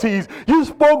Pharisees. You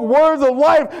spoke words of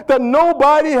life that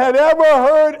nobody had ever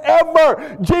heard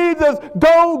ever. Jesus,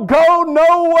 don't go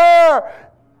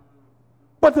nowhere.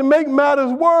 But to make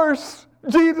matters worse,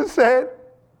 Jesus said,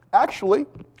 actually,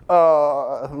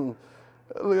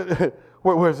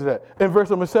 where's it at? In verse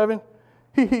number 7,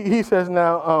 he says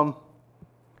now,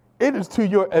 it is to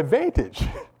your advantage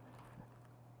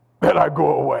that I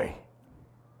go away.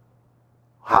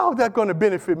 How is that going to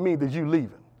benefit me that you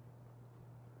leaving?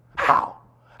 How?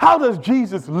 How does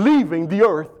Jesus leaving the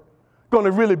earth going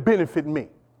to really benefit me?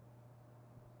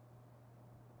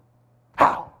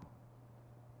 How?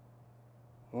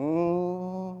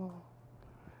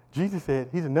 Jesus said,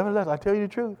 he said, nevertheless, I tell you the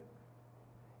truth.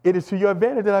 It is to your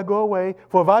advantage that I go away.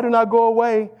 For if I do not go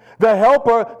away, the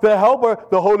helper,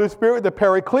 the Holy Spirit, the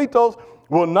Paracletos,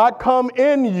 will not come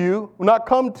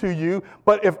to you,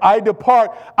 but if I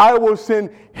depart, I will send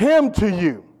him to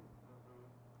you.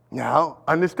 Now,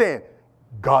 understand,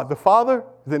 God the Father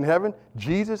is in heaven.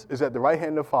 Jesus is at the right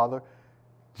hand of the Father.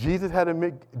 Jesus had a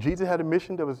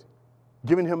mission that was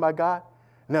given him by God.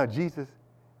 Now, Jesus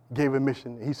gave a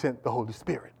mission. He sent the Holy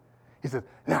Spirit. He says,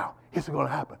 now, here's what's going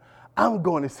to happen. I'm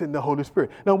going to send the Holy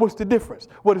Spirit. Now, what's the difference?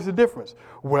 What is the difference?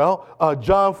 Well,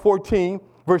 John 14,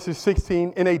 verses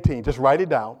 16 and 18. Just write it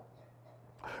down.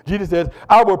 Jesus says,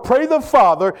 I will pray the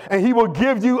Father, and he will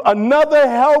give you another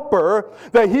helper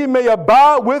that he may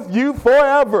abide with you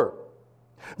forever.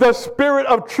 The Spirit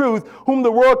of truth, whom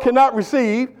the world cannot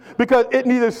receive, because it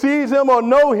neither sees him or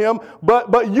know him,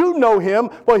 but you know him,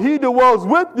 for he dwells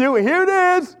with you, and here it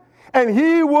is, and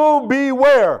he will be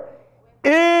where?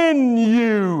 In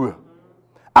you.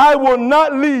 I will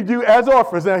not leave you as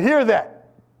orphans. Now hear that.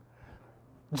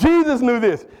 Jesus knew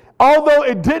this. Although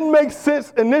it didn't make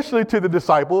sense initially to the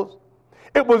disciples,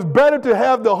 it was better to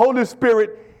have the Holy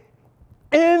Spirit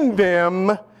in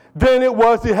them than it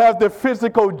was to have the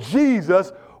physical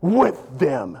Jesus with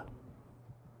them.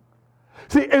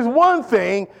 See, it's one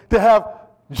thing to have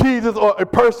Jesus or a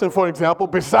person, for example,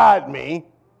 beside me.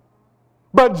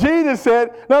 But Jesus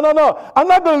said, no, I'm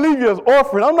not going to leave you as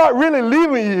orphan. I'm not really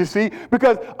leaving you, see,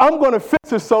 because I'm going to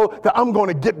fix it so that I'm going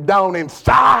to get down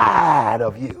inside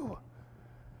of you.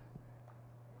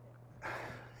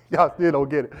 Y'all still don't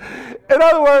get it. In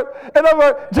other words,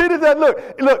 Jesus said,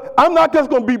 look, I'm not just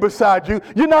going to be beside you.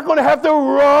 You're not going to have to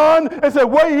run and say,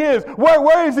 where he is.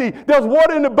 Where is he? There's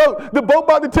water in the boat. The boat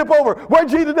about to tip over. Where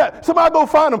Jesus at? Somebody go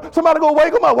find him. Somebody go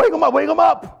wake him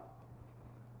up.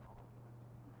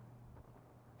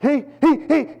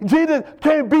 Jesus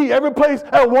can't be every place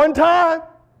at one time.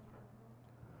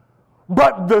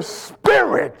 But the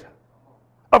Spirit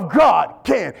of God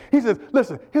can. He says,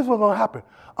 listen, here's what's going to happen.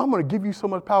 I'm going to give you so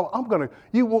much power.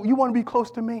 You want to be close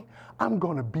to me? I'm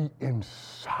going to be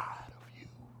inside of you.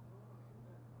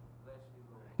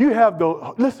 You have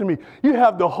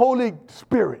the Holy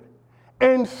Spirit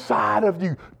inside of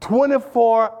you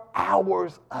 24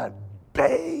 hours a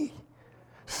day.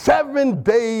 7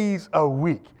 days a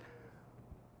week.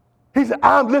 He said,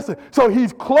 so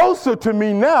he's closer to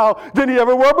me now than he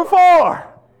ever were before.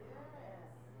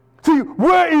 See,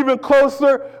 we're even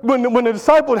closer when the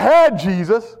disciples had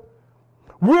Jesus.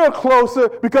 We're closer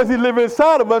because he lived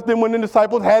inside of us than when the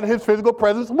disciples had his physical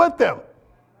presence with them.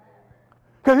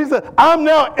 Because he said, I'm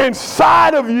now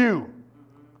inside of you.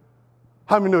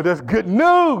 How many know that's good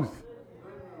news?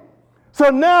 So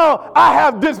now I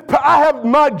have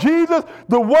my Jesus,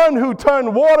 the one who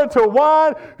turned water to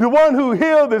wine, the one who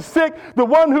healed the sick, the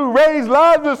one who raised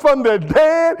Lazarus from the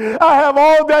dead. I have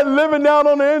all that living down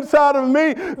on the inside of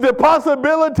me. The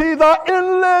possibilities are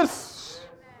endless.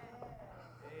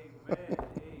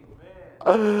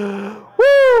 Amen.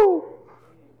 Woo!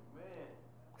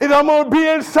 And I'm going to be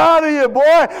inside of you, boy.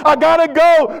 I got to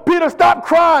go. Peter, stop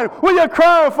crying. What are you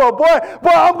crying for, boy? Boy,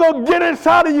 I'm going to get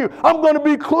inside of you. I'm going to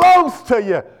be close to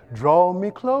you. Draw me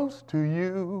close to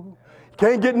you.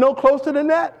 Can't get no closer than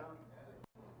that.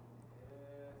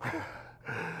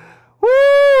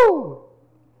 Woo!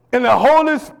 And the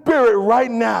Holy Spirit right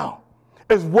now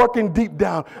is working deep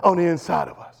down on the inside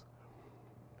of us.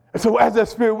 And so as that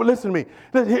Spirit, well, listen to me.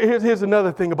 Here's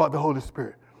another thing about the Holy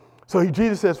Spirit. So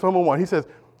Jesus says, number one, he says,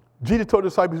 Jesus told the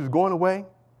disciples he was going away,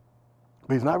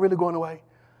 but he's not really going away.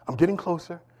 I'm getting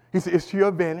closer. He said, it's to your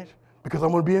advantage because I'm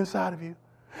going to be inside of you.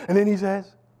 And then he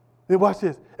says, then watch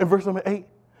this. In verse number 8,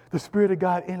 the Spirit of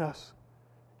God in us,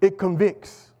 it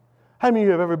convicts. How many of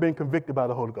you have ever been convicted by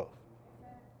the Holy Ghost?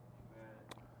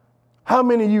 How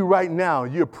many of you right now,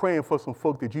 you're praying for some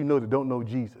folk that you know that don't know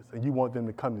Jesus, and you want them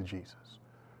to come to Jesus?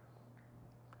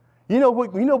 You know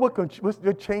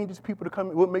what changes people to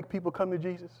come, what makes people come to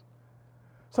Jesus?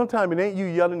 Sometimes it ain't you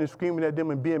yelling and screaming at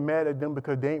them and being mad at them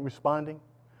because they ain't responding.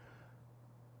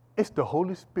 It's the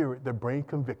Holy Spirit that brings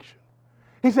conviction.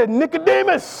 He said,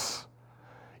 Nicodemus,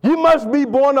 you must be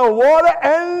born of water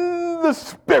and the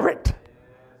Spirit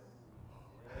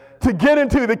to get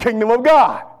into the kingdom of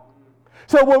God.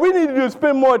 So what we need to do is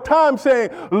spend more time saying,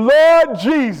 Lord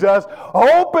Jesus,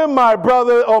 open my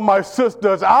brother or my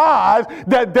sister's eyes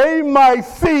that they might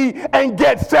see and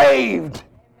get saved.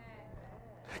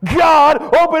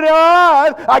 God, open their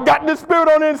eyes. I got the Spirit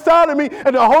on the inside of me,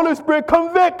 and the Holy Spirit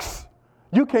convicts.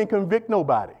 You can't convict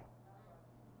nobody.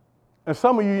 And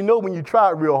some of you know when you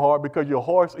tried real hard because you're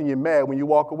hoarse and you're mad when you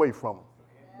walk away from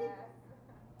them.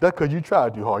 That's because you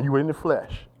tried too hard. You were in the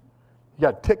flesh. You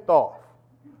got ticked off.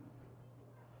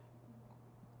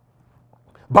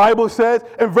 Bible says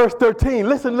in verse 13,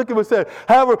 listen, look at what it says.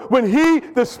 However, when he,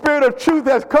 the Spirit of truth,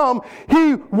 has come,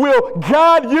 he will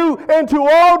guide you into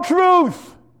all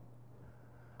truth.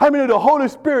 How many of the Holy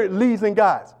Spirit leads and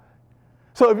guides?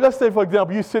 So if, let's say, for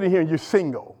example, you're sitting here and you're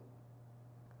single.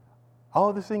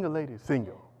 All the single ladies,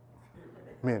 single.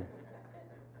 Men.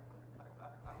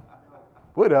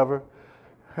 Whatever.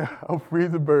 I'm free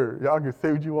as a bird. Y'all can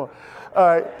say what you want. All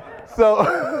right.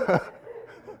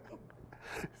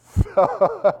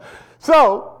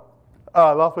 So,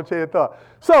 lost my train of thought.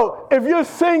 So, if you're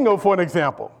single, for an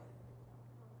example,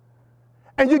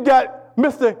 and you got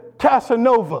Mr.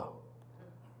 Casanova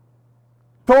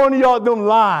throwing you out them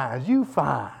lines, you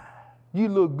fine, you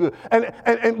look good, and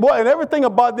everything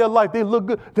about their life, they look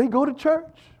good. They go to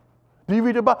church. Do you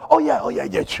read the Bible? Oh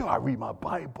yeah, sure, I read my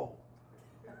Bible.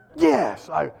 Yes,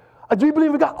 do you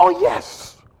believe in God? Oh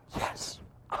yes,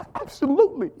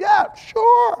 absolutely, yeah,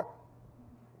 sure.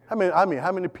 I mean,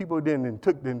 how many people then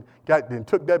took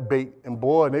that bait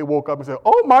and they woke up and said,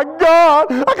 "Oh my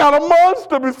God, I got a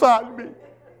monster beside me."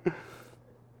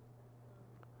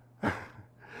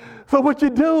 So what you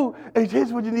do is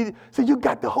here's what you need. So you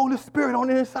got the Holy Spirit on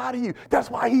the inside of you. That's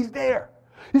why He's there.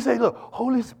 You say, "Look,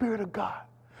 Holy Spirit of God,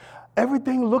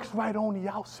 everything looks right on the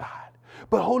outside,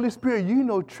 but Holy Spirit, you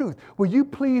know truth. Will you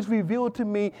please reveal to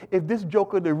me if this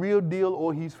joker the real deal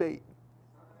or he's fake?"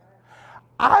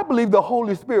 I believe the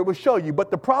Holy Spirit will show you,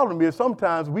 but the problem is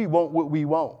sometimes we want what we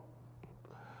want.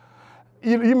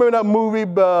 You remember that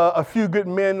movie, A Few Good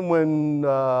Men, when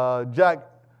Jack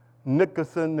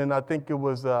Nicholson and I think it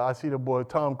was, I see the boy,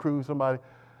 Tom Cruise, somebody,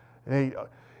 and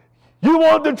you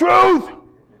want the truth?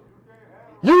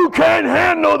 You can't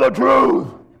handle the truth.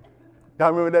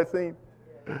 Y'all remember that scene?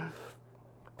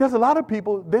 There's a lot of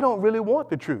people, they don't really want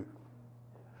the truth.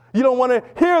 You don't want to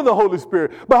hear the Holy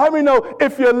Spirit. But how many know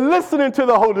if you're listening to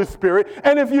the Holy Spirit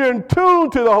and if you're in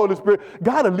tune to the Holy Spirit,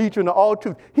 God will lead you into all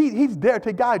truth. He's there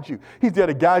to guide you. He's there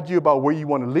to guide you about where you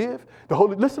want to live.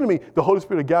 Listen to me. The Holy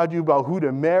Spirit will guide you about who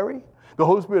to marry. The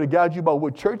Holy Spirit will guide you about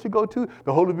what church to go to.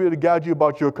 The Holy Spirit will guide you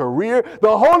about your career.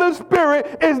 The Holy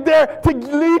Spirit is there to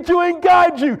lead you and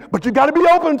guide you. But you got to be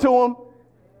open to Him.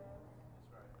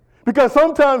 Because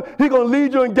sometimes He's going to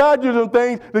lead you and guide you to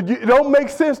things that don't make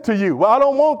sense to you. Well, I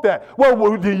don't want that.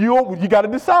 Well, you got to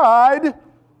decide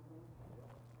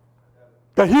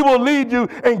that He will lead you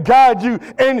and guide you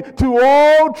into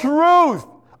all truth.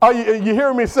 Are you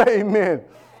hearing me say amen?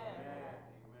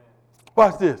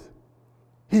 Watch this.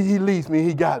 He leads me,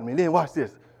 He guides me. Then watch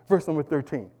this. Verse number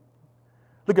 13.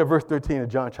 Look at verse 13 of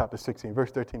John chapter 16, verse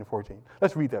 13 and 14.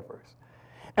 Let's read that verse.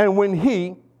 And when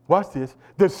He, watch this,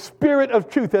 the Spirit of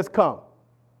truth has come,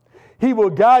 He will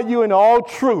guide you in all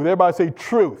truth. Everybody say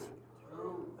truth.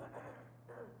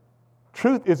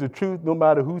 Truth is the truth no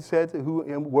matter who says it,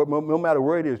 no matter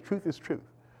where it is. Truth is truth.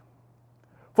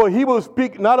 For He will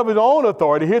speak not of His own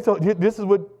authority. This is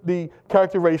what the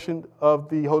characterization of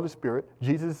the Holy Spirit,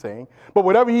 Jesus is saying. But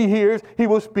whatever He hears, He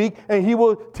will speak, and He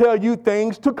will tell you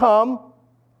things to come.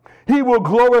 He will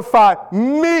glorify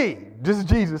me. This is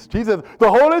Jesus. Jesus, the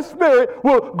Holy Spirit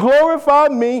will glorify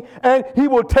me, and He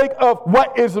will take up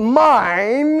what is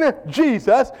mine,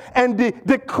 Jesus, and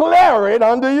declare it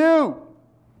unto you.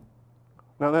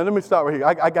 Now let me stop right here.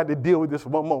 I got to deal with this for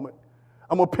one moment.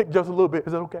 I'm going to pick just a little bit.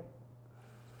 Is that okay?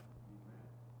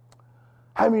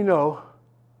 How many know,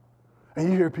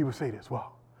 and you hear people say this,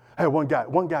 well, I had one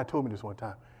guy told me this one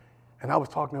time, and I was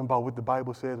talking to him about what the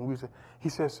Bible says, and he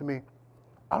says to me,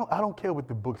 I don't care what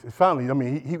the book says. Finally,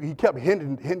 he kept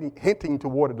hinting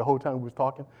toward it the whole time we was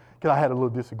talking, because I had a little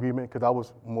disagreement, because I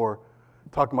was more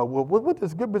talking about, well, what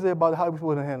does Scripture say about how we're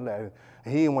supposed to handle that?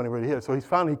 And he didn't want to really hear it. So he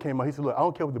finally came out. He said, look, I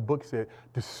don't care what the book said.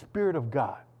 The Spirit of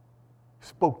God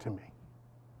spoke to me.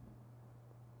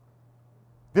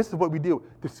 This is what we deal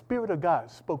with. The Spirit of God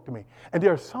spoke to me. And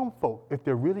there are some folk, if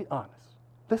they're really honest,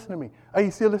 listen to me. Are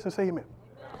you still listening? Say amen.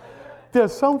 There are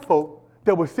some folk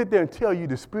that will sit there and tell you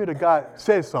the Spirit of God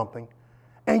says something,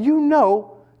 and you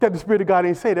know that the Spirit of God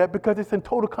didn't say that because it's in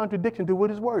total contradiction to what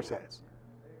His Word says.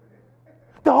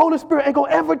 The Holy Spirit ain't going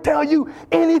to ever tell you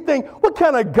anything. What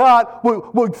kind of God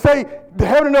would say, the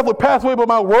heaven and earth will pass away, but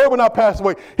my word will not pass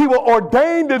away? He will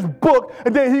ordain this book,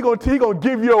 and then He's going to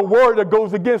give you a word that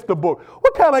goes against the book.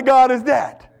 What kind of God is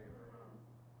that?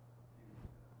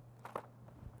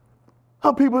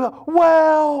 Some people say,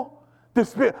 well, the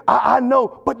Spirit, I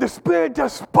know, but the Spirit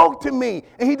just spoke to me,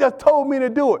 and He just told me to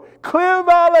do it. Clear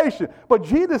violation. But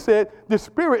Jesus said, the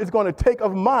Spirit is going to take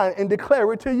of mine and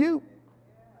declare it to you.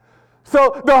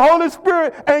 So the Holy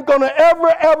Spirit ain't going to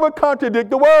ever contradict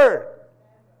the Word.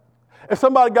 If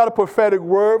somebody got a prophetic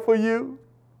word for you,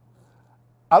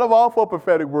 I'm all for a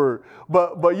prophetic word.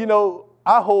 But you know,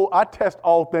 I test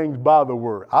all things by the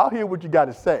Word. I'll hear what you got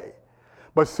to say.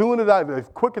 But as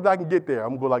quick as I can get there,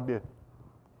 I'm going to go like this.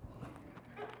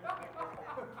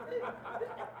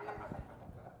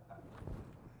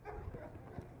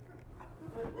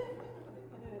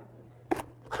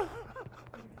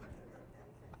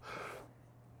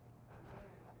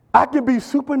 I can be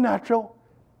supernatural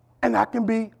and I can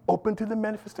be open to the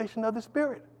manifestation of the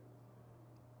Spirit.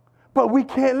 But we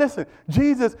can't listen.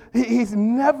 Jesus, He's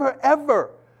never,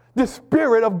 ever the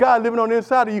Spirit of God living on the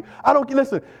inside of you.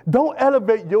 Don't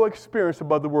elevate your experience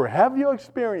above the Word. Have your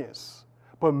experience,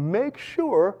 but make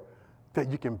sure that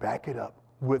you can back it up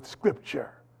with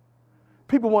Scripture.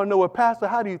 People want to know, well, Pastor,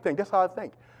 how do you think? That's how I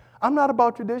think. I'm not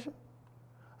about tradition.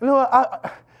 You know,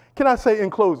 can I say in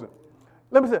closing?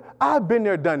 Let me say, I've been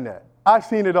there, done that. I've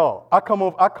seen it all. I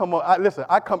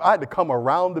had to come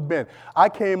around the bend. I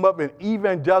came up in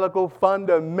evangelical,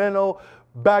 fundamental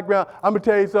background. I'm going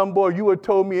to tell you something, boy, you would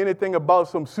told me anything about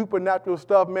some supernatural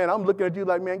stuff, man, I'm looking at you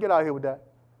like, man, get out of here with that.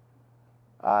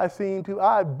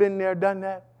 I've been there, done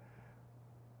that.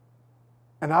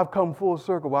 And I've come full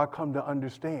circle where I come to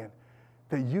understand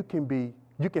that you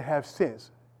can have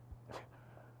sense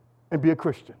and be a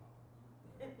Christian.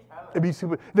 And be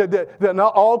super. That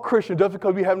not all Christians, just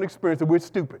because we have an experience, that we're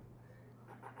stupid.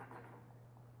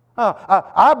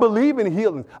 I believe in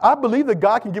healing. I believe that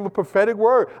God can give a prophetic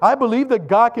word. I believe that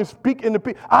God can speak in the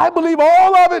people. I believe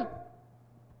all of it.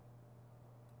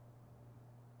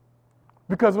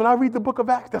 Because when I read the book of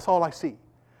Acts, that's all I see.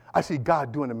 I see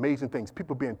God doing amazing things,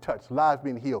 people being touched, lives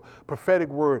being healed, prophetic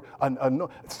word,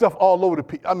 stuff all over the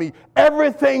people. I mean,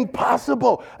 everything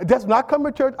possible. That's not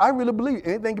coming to church. I really believe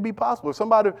anything can be possible. If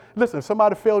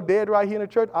somebody fell dead right here in the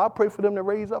church, I'll pray for them to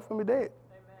raise up from the dead. Amen.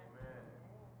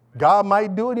 God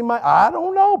might do it. He might. I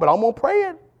don't know, but I'm going to pray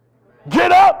it.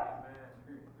 Get up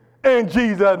in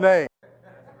Jesus' name.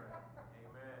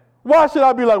 Why should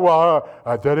I be like, well,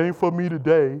 that ain't for me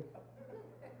today?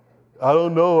 I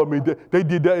don't know. I mean, they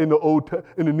did that in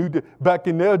the New Day, back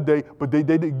in their day, but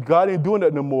God ain't doing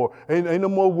that no more. Ain't no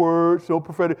more words, no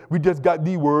prophetic. We just got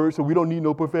the word, so we don't need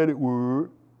no prophetic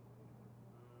word.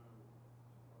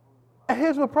 And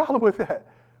here's the problem with that.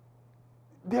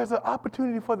 There's an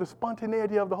opportunity for the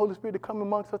spontaneity of the Holy Spirit to come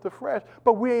amongst us afresh,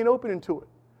 but we ain't opening to it.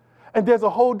 And there's a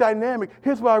whole dynamic.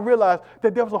 Here's where I realized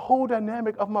that there was a whole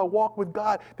dynamic of my walk with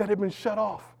God that had been shut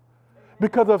off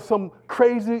because of some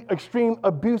crazy, extreme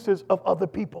abuses of other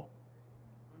people.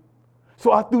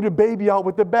 So I threw the baby out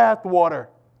with the bathwater.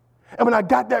 And when I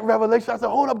got that revelation, I said,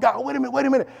 hold up, God, wait a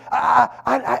minute.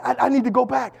 I need to go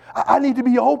back. I need to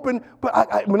be open.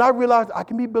 But when I realized I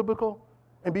can be biblical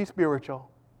and be spiritual,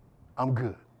 I'm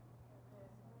good.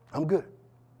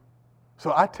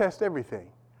 So I test everything.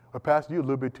 But Pastor, you're a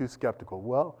little bit too skeptical.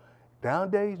 Well,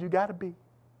 down days, you got to be.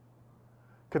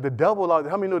 Because the devil,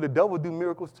 how many know the devil do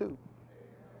miracles too?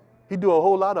 He do a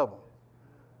whole lot of them.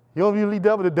 You don't believe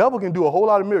the devil can do a whole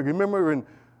lot of miracles. Remember in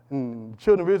the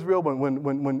children of Israel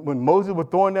when Moses was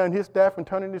throwing down his staff and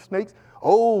turning into snakes?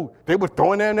 Oh, they were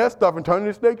throwing down their stuff and turning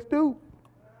into snakes too.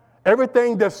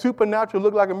 Everything that's supernatural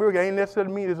look like a miracle ain't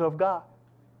necessarily mean it's of God.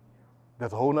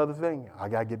 That's a whole other thing. I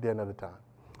got to get there another time.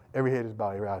 Every head is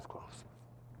bowed, every eye is closed.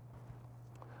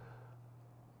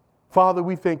 Father,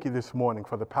 we thank you this morning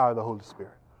for the power of the Holy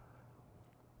Spirit.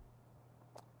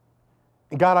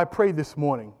 And God, I pray this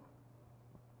morning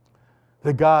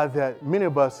that God, that many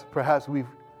of us, perhaps we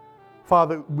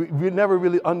never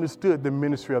really understood the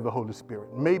ministry of the Holy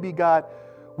Spirit. Maybe, God,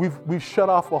 we've shut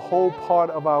off a whole part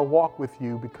of our walk with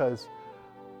you because,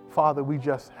 Father, we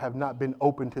just have not been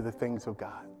open to the things of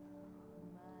God.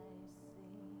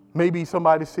 Maybe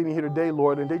somebody's sitting here today,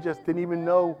 Lord, and they just didn't even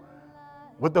know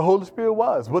what the Holy Spirit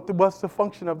was, what's the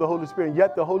function of the Holy Spirit. And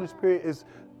yet the Holy Spirit is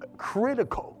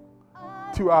critical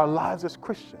to our lives as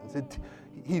Christians.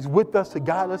 He's with us to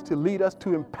guide us, to lead us,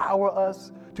 to empower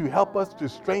us, to help us, to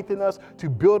strengthen us, to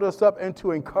build us up, and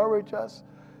to encourage us.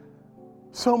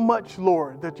 So much,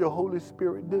 Lord, that your Holy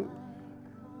Spirit do.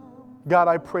 God,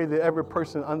 I pray that every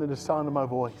person under the sound of my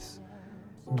voice,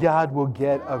 God will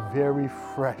get a very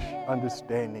fresh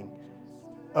understanding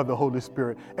of the Holy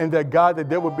Spirit. And that, God, that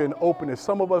there will be an openness.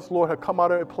 Some of us, Lord, have come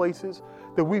out of places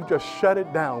that we've just shut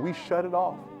it down. We shut it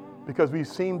off because we've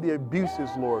seen the abuses,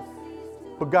 Lord.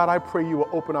 But God, I pray you will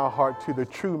open our heart to the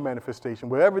true manifestation.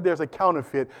 Wherever there's a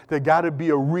counterfeit, there got to be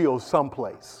a real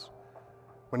someplace.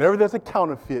 Whenever there's a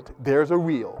counterfeit, there's a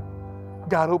real.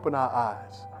 God, open our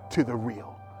eyes to the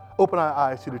real. Open our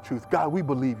eyes to the truth. God, we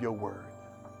believe your word.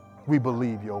 We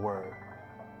believe your word.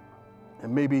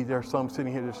 And maybe there's some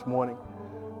sitting here this morning.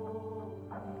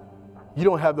 You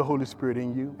don't have the Holy Spirit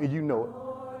in you, and you know it.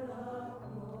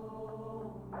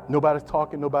 Nobody's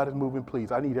talking, nobody's moving,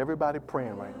 please. I need everybody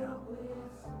praying right now.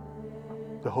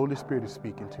 The Holy Spirit is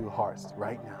speaking to your hearts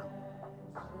right now.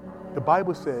 The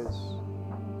Bible says,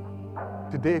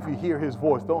 today if you hear his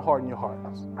voice, don't harden your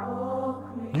hearts.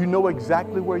 You know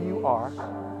exactly where you are.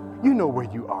 You know where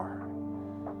you are.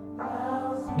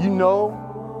 You know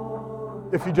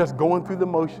if you're just going through the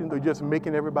motions or just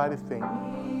making everybody think,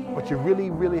 but you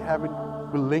really haven't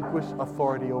relinquished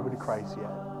authority over to Christ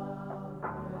yet.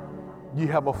 You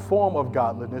have a form of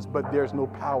godliness, but there's no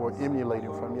power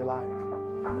emanating from your life.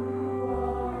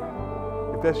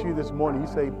 If that's you this morning, you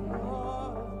say,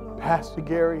 Pastor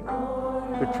Gary,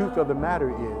 the truth of the matter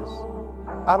is,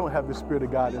 I don't have the Spirit of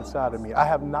God inside of me. I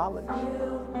have knowledge.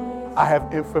 I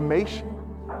have information.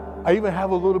 I even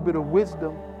have a little bit of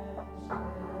wisdom.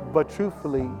 But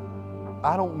truthfully,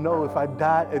 I don't know if I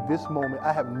died at this moment.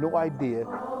 I have no idea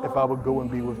if I would go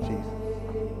and be with Jesus.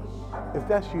 If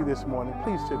that's you this morning,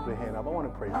 please slip your hand up. I want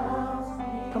to pray for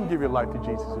you. Come give your life to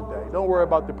Jesus today. Don't worry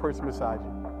about the person beside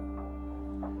you.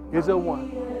 Is there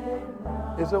one?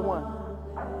 Is there one?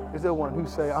 Is there one who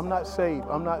say, I'm not saved,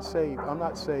 I'm not saved, I'm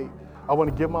not saved. I want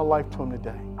to give my life to him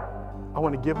today. I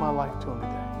want to give my life to him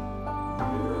today.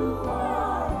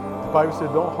 The Bible says,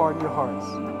 don't harden your hearts.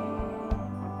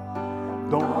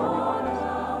 Don't harden your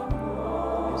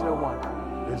hearts. Is there one?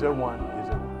 Is there one? Is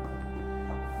there one?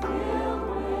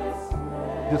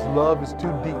 This love is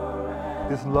too deep.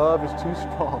 This love is too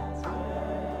strong.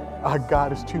 Our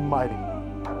God is too mighty.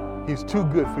 He's too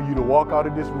good for you to walk out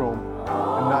of this room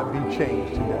and not be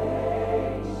changed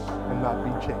today. And not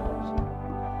be changed.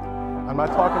 I'm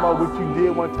not talking about what you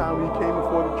did one time when you came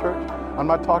before the church. I'm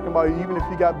not talking about even if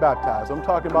you got baptized. I'm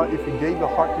talking about if you gave your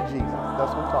heart to Jesus.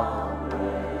 That's what I'm talking about.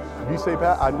 If you say,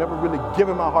 Pat, I never really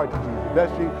given my heart to Jesus. If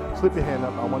that's you, slip your hand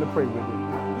up. I want to pray with you.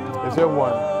 Is there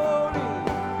one?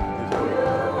 Is there one?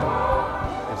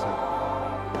 Yes, sir.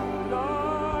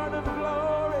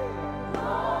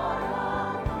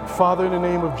 Father, in the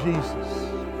name of Jesus,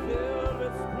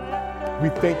 we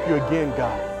thank you again,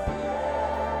 God,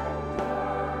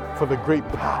 for the great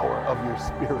power of your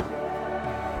Spirit.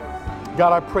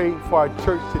 God, I pray for our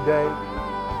church today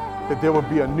that there will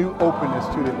be a new openness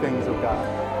to the things of God.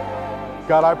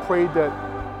 God, I pray that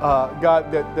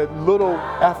that little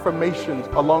affirmations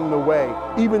along the way,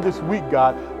 even this week,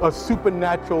 God, of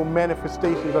supernatural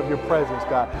manifestations of your presence,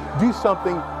 God. Do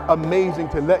something amazing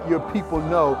to let your people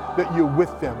know that you're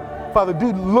with them. Father,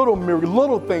 do little miracles,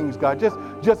 little things, God.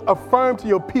 Just affirm to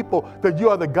your people that you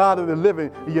are the God of the living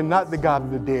and you're not the God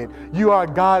of the dead. You are a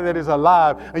God that is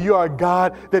alive, and you are a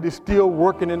God that is still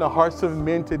working in the hearts of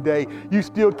men today. You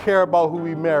still care about who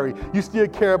we marry. You still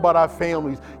care about our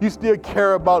families. You still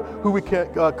care about who we can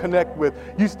connect with.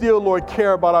 You still, Lord,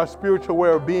 care about our spiritual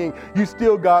well-being. You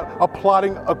still, God, are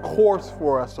plotting a course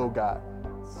for us, oh God.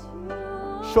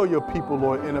 Show your people,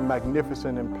 Lord, in a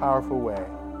magnificent and powerful way,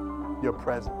 your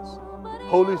presence.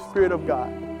 Holy Spirit of God,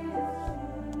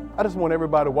 I just want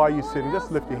everybody, while you're sitting,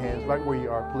 just lift your hands right where you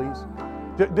are, please.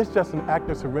 This is just an act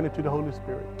of surrender to the Holy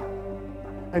Spirit.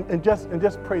 And just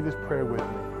pray this prayer with me.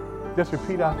 Just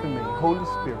repeat after me. Holy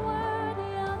Spirit.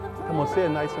 Come on, say it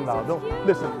nice and loud.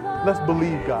 Listen, let's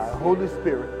believe God. Holy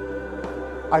Spirit,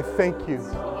 I thank you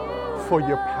for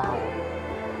your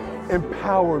power.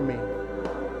 Empower me.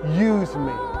 Use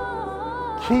me.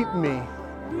 Keep me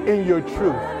in your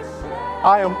truth.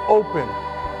 I am open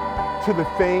to the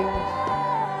things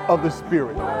of the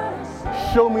Spirit.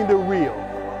 Show me the real.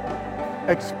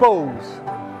 Expose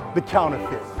the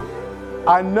counterfeit.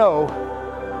 I know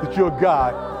that you're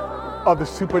God of the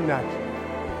supernatural,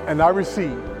 and I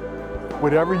receive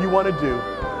whatever you want to do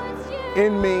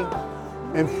in me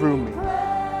and through me.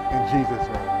 In Jesus'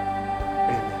 name,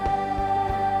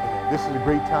 amen. This is a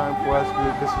great time for us.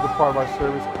 This is the part of our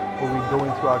service where we go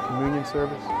into our communion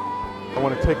service. I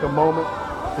want to take a moment.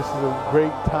 This is a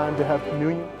great time to have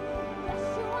communion.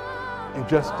 And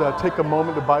just take a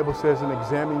moment, the Bible says, and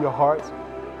examine your hearts.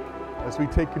 As we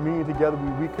take communion together,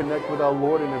 we reconnect with our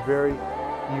Lord in a very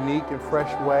unique and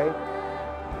fresh way.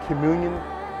 Communion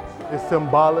is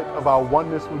symbolic of our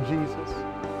oneness with Jesus.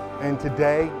 And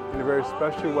today, in a very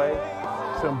special way,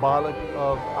 symbolic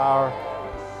of our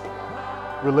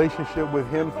relationship with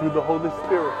Him through the Holy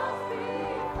Spirit.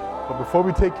 But before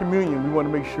we take communion, we want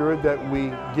to make sure that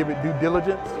we give it due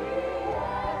diligence.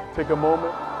 Take a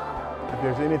moment. If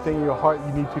there's anything in your heart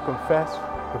you need to confess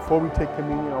before we take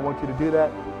communion, I want you to do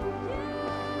that.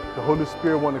 The Holy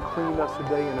Spirit wants to clean us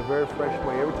today in a very fresh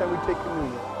way. Every time we take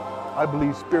communion, I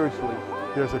believe spiritually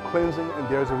there's a cleansing and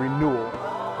there's a renewal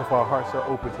if our hearts are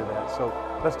open to that. So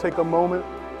let's take a moment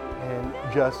and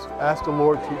just ask the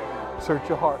Lord to search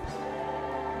your hearts.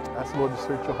 Ask the Lord to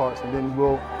search your hearts, and then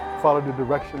we'll follow the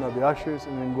direction of the ushers,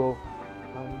 and then we'll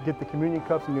get the communion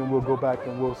cups, and then we'll go back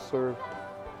and we'll serve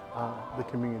the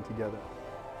communion together.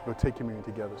 We'll take communion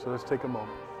together. So let's take a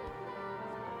moment.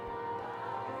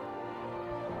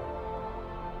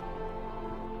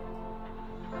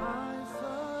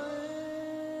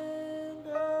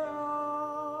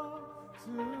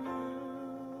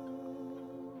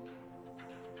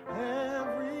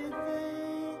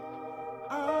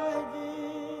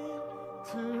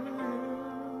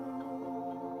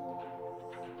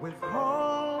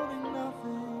 Withholding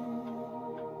nothing,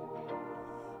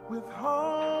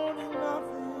 withholding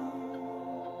nothing.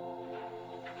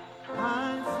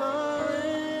 I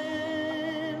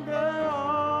surrender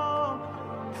all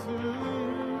to you.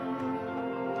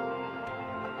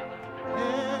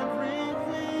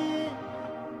 Everything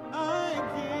I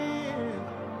give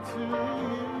to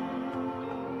you.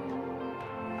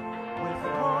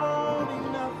 Withholding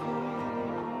nothing,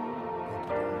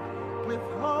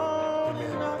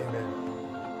 withholding nothing.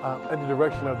 At the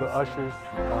direction of the ushers,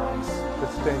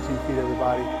 let's stand to your feet,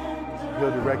 everybody.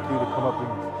 He'll direct you to come up and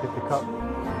get the cup, and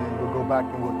then we'll go back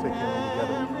and we'll take communion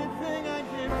together. Everything I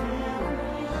give to you,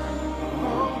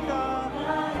 oh God,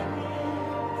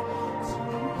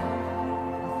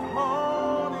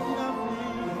 withholding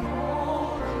nothing,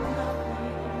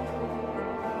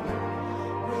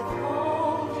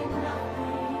 withholding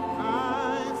nothing. I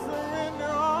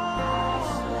surrender all,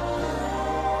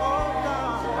 oh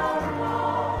God,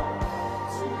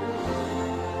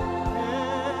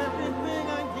 everything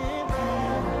I give to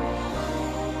you,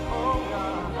 oh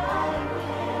God,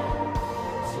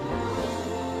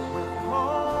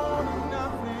 withholding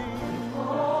nothing,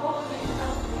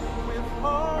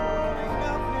 withholding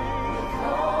nothing,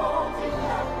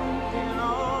 it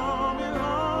all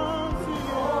belongs to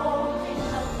you,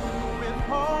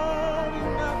 withholding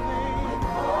nothing,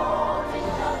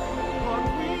 Lord,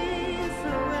 we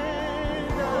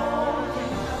surrender,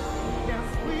 yes,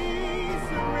 we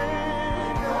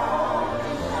surrender,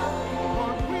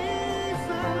 Lord, we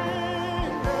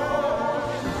surrender,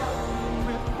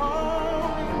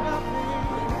 withholding nothing,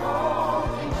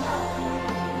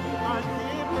 I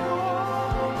give you all,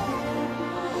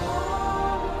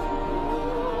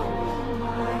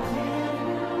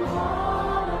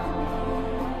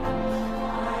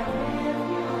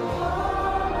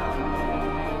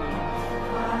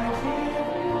 I give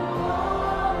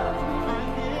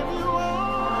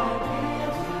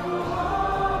you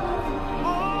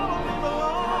all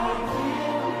belongs to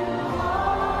you,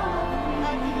 I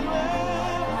give you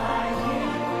everything,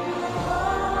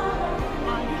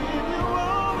 I give you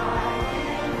all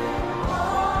of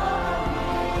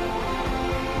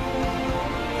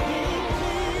me,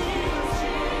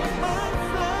 Jesus, my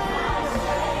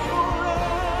Savior,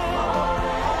 forever, I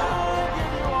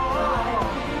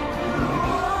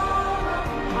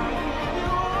give you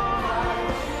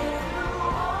all,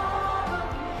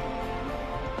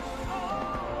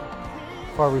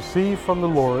 For I received from the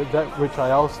Lord that which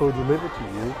I also delivered to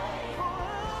you,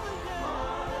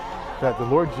 that the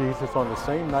Lord Jesus, on the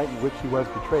same night in which he was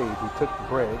betrayed, he took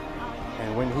bread,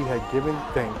 and when he had given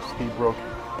thanks, he broke it.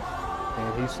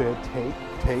 And he said,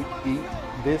 Take, eat,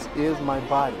 this is my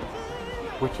body,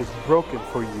 which is broken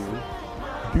for you.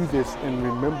 Do this in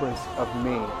remembrance of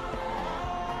me.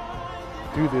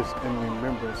 Do this in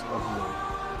remembrance of me.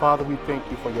 Father, we thank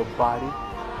you for your body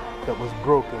that was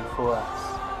broken for us.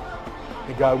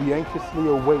 And God, we anxiously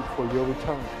await for your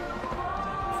return.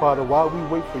 Father, while we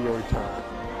wait for your return,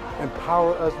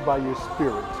 empower us by your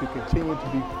Spirit to continue to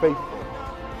be faithful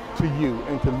to you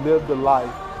and to live the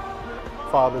life,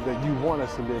 Father, that you want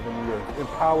us to live in the earth.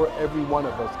 Empower every one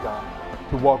of us, God,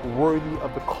 to walk worthy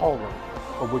of the calling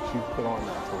of which you've put on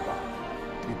us, oh God.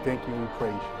 We thank you and we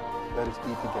praise you. Let us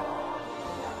eat together.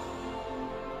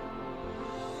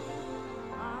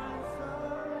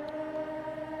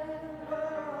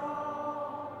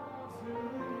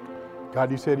 God,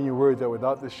 you said in your word that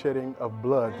without the shedding of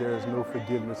blood, there is no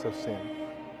forgiveness of sin.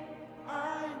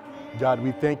 God,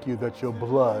 we thank you that your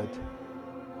blood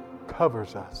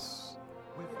covers us.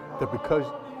 That because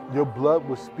your blood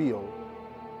was spilled,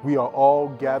 we are all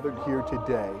gathered here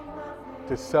today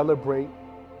to celebrate,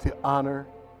 to honor,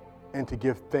 and to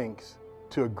give thanks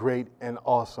to a great and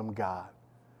awesome God.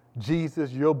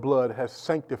 Jesus, your blood has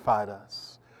sanctified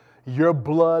us. Your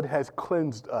blood has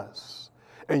cleansed us.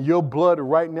 And your blood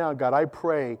right now, God, I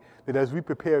pray that as we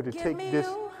prepare to take this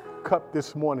cup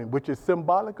this morning, which is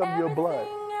symbolic of your blood,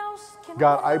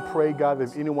 God, I pray, God, that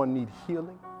if anyone needs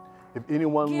healing, if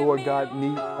anyone, Lord God,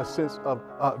 need a sense of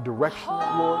direction,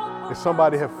 Lord, if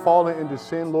somebody have fallen into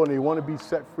sin, Lord, and they want to be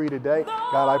set free today,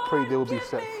 God, I pray they will be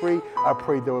set free. I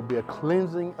pray there will be a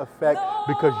cleansing effect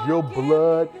because your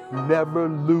blood never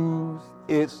loses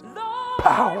its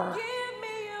power.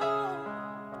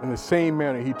 In the same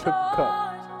manner, he took the cup.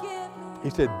 He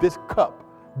said, this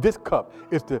cup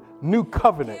is the new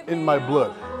covenant in my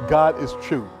blood. God is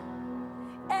true.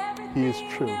 He is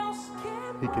true.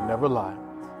 He can never lie.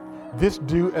 This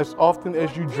do as often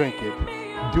as you drink it.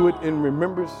 Do it in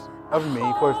remembrance of me.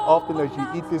 For as often as you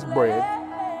eat this bread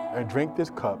and drink this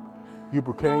cup, you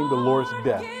proclaim the Lord's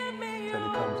death till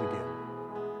he comes again.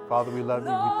 Father, we love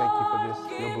you. We thank you for this,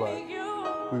 your blood.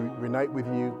 We unite with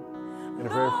you in a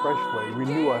very fresh way.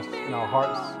 Renew us in our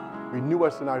hearts. Renew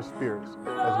us in our spirits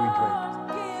as we drink.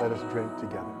 Let us drink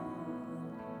together.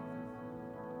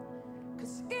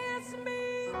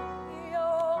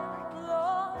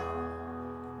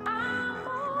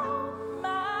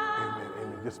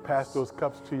 Just pass those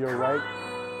cups to your right.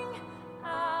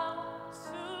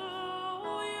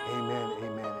 Amen,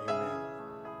 amen, amen.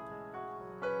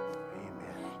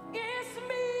 Amen.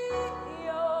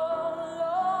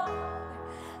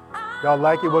 Y'all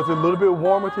like it? Was it a little bit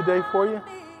warmer today for you?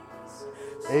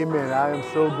 Amen. I am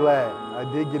so glad.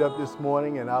 I did get up this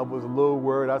morning and I was a little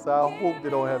worried. I said, I hope they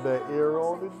don't have that air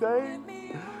on today.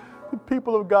 The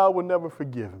people of God will never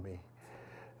forgive me.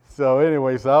 So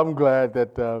anyway, so I'm glad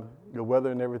that the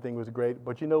weather and everything was great.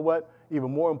 But you know what?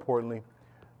 Even more importantly,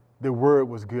 the word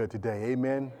was good today.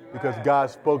 Amen? Because God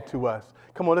spoke to us.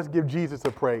 Come on, let's give Jesus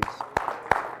a praise.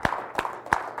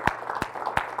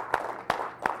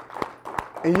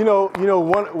 And you know,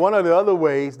 one of the other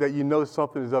ways that you know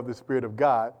something is of the Spirit of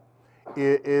God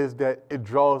is that it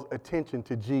draws attention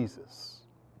to Jesus,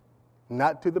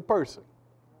 not to the person.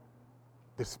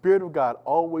 The Spirit of God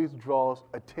always draws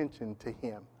attention to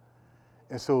him.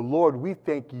 And so, Lord, we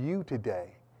thank you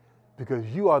today because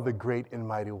you are the great and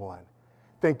mighty one.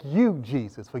 Thank you,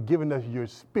 Jesus, for giving us your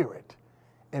Spirit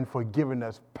and for giving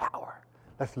us power.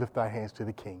 Let's lift our hands to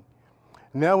the King.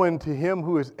 Now unto him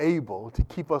who is able to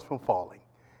keep us from falling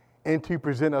and to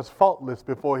present us faultless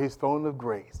before his throne of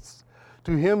grace.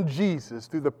 To him, Jesus,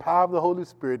 through the power of the Holy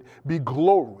Spirit, be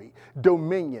glory,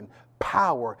 dominion,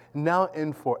 power, now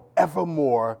and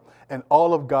forevermore. And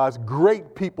all of God's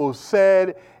great people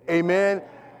said, amen.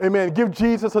 Amen. Give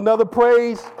Jesus another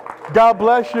praise. God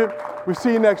bless you. We'll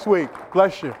see you next week.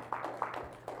 Bless you.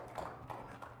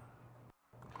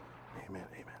 Amen.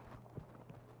 Amen.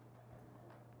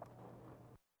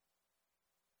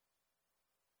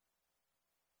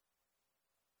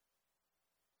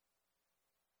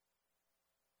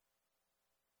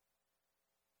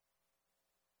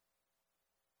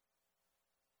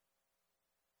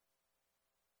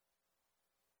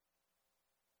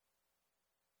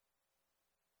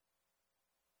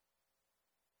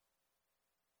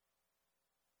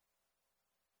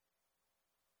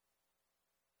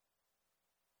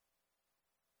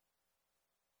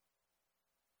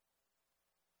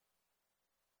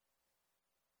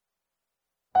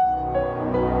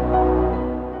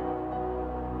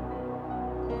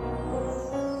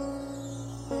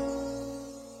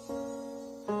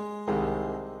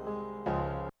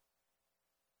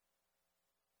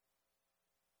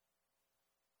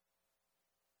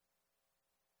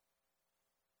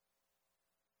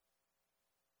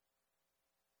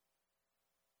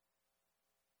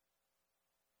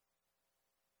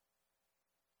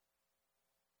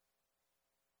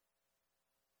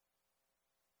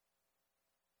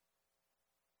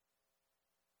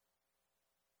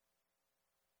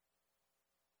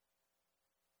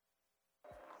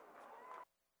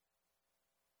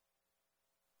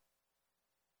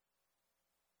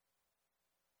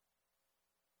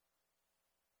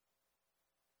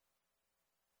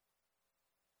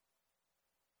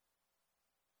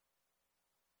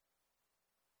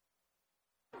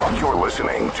 You're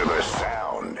listening to the sound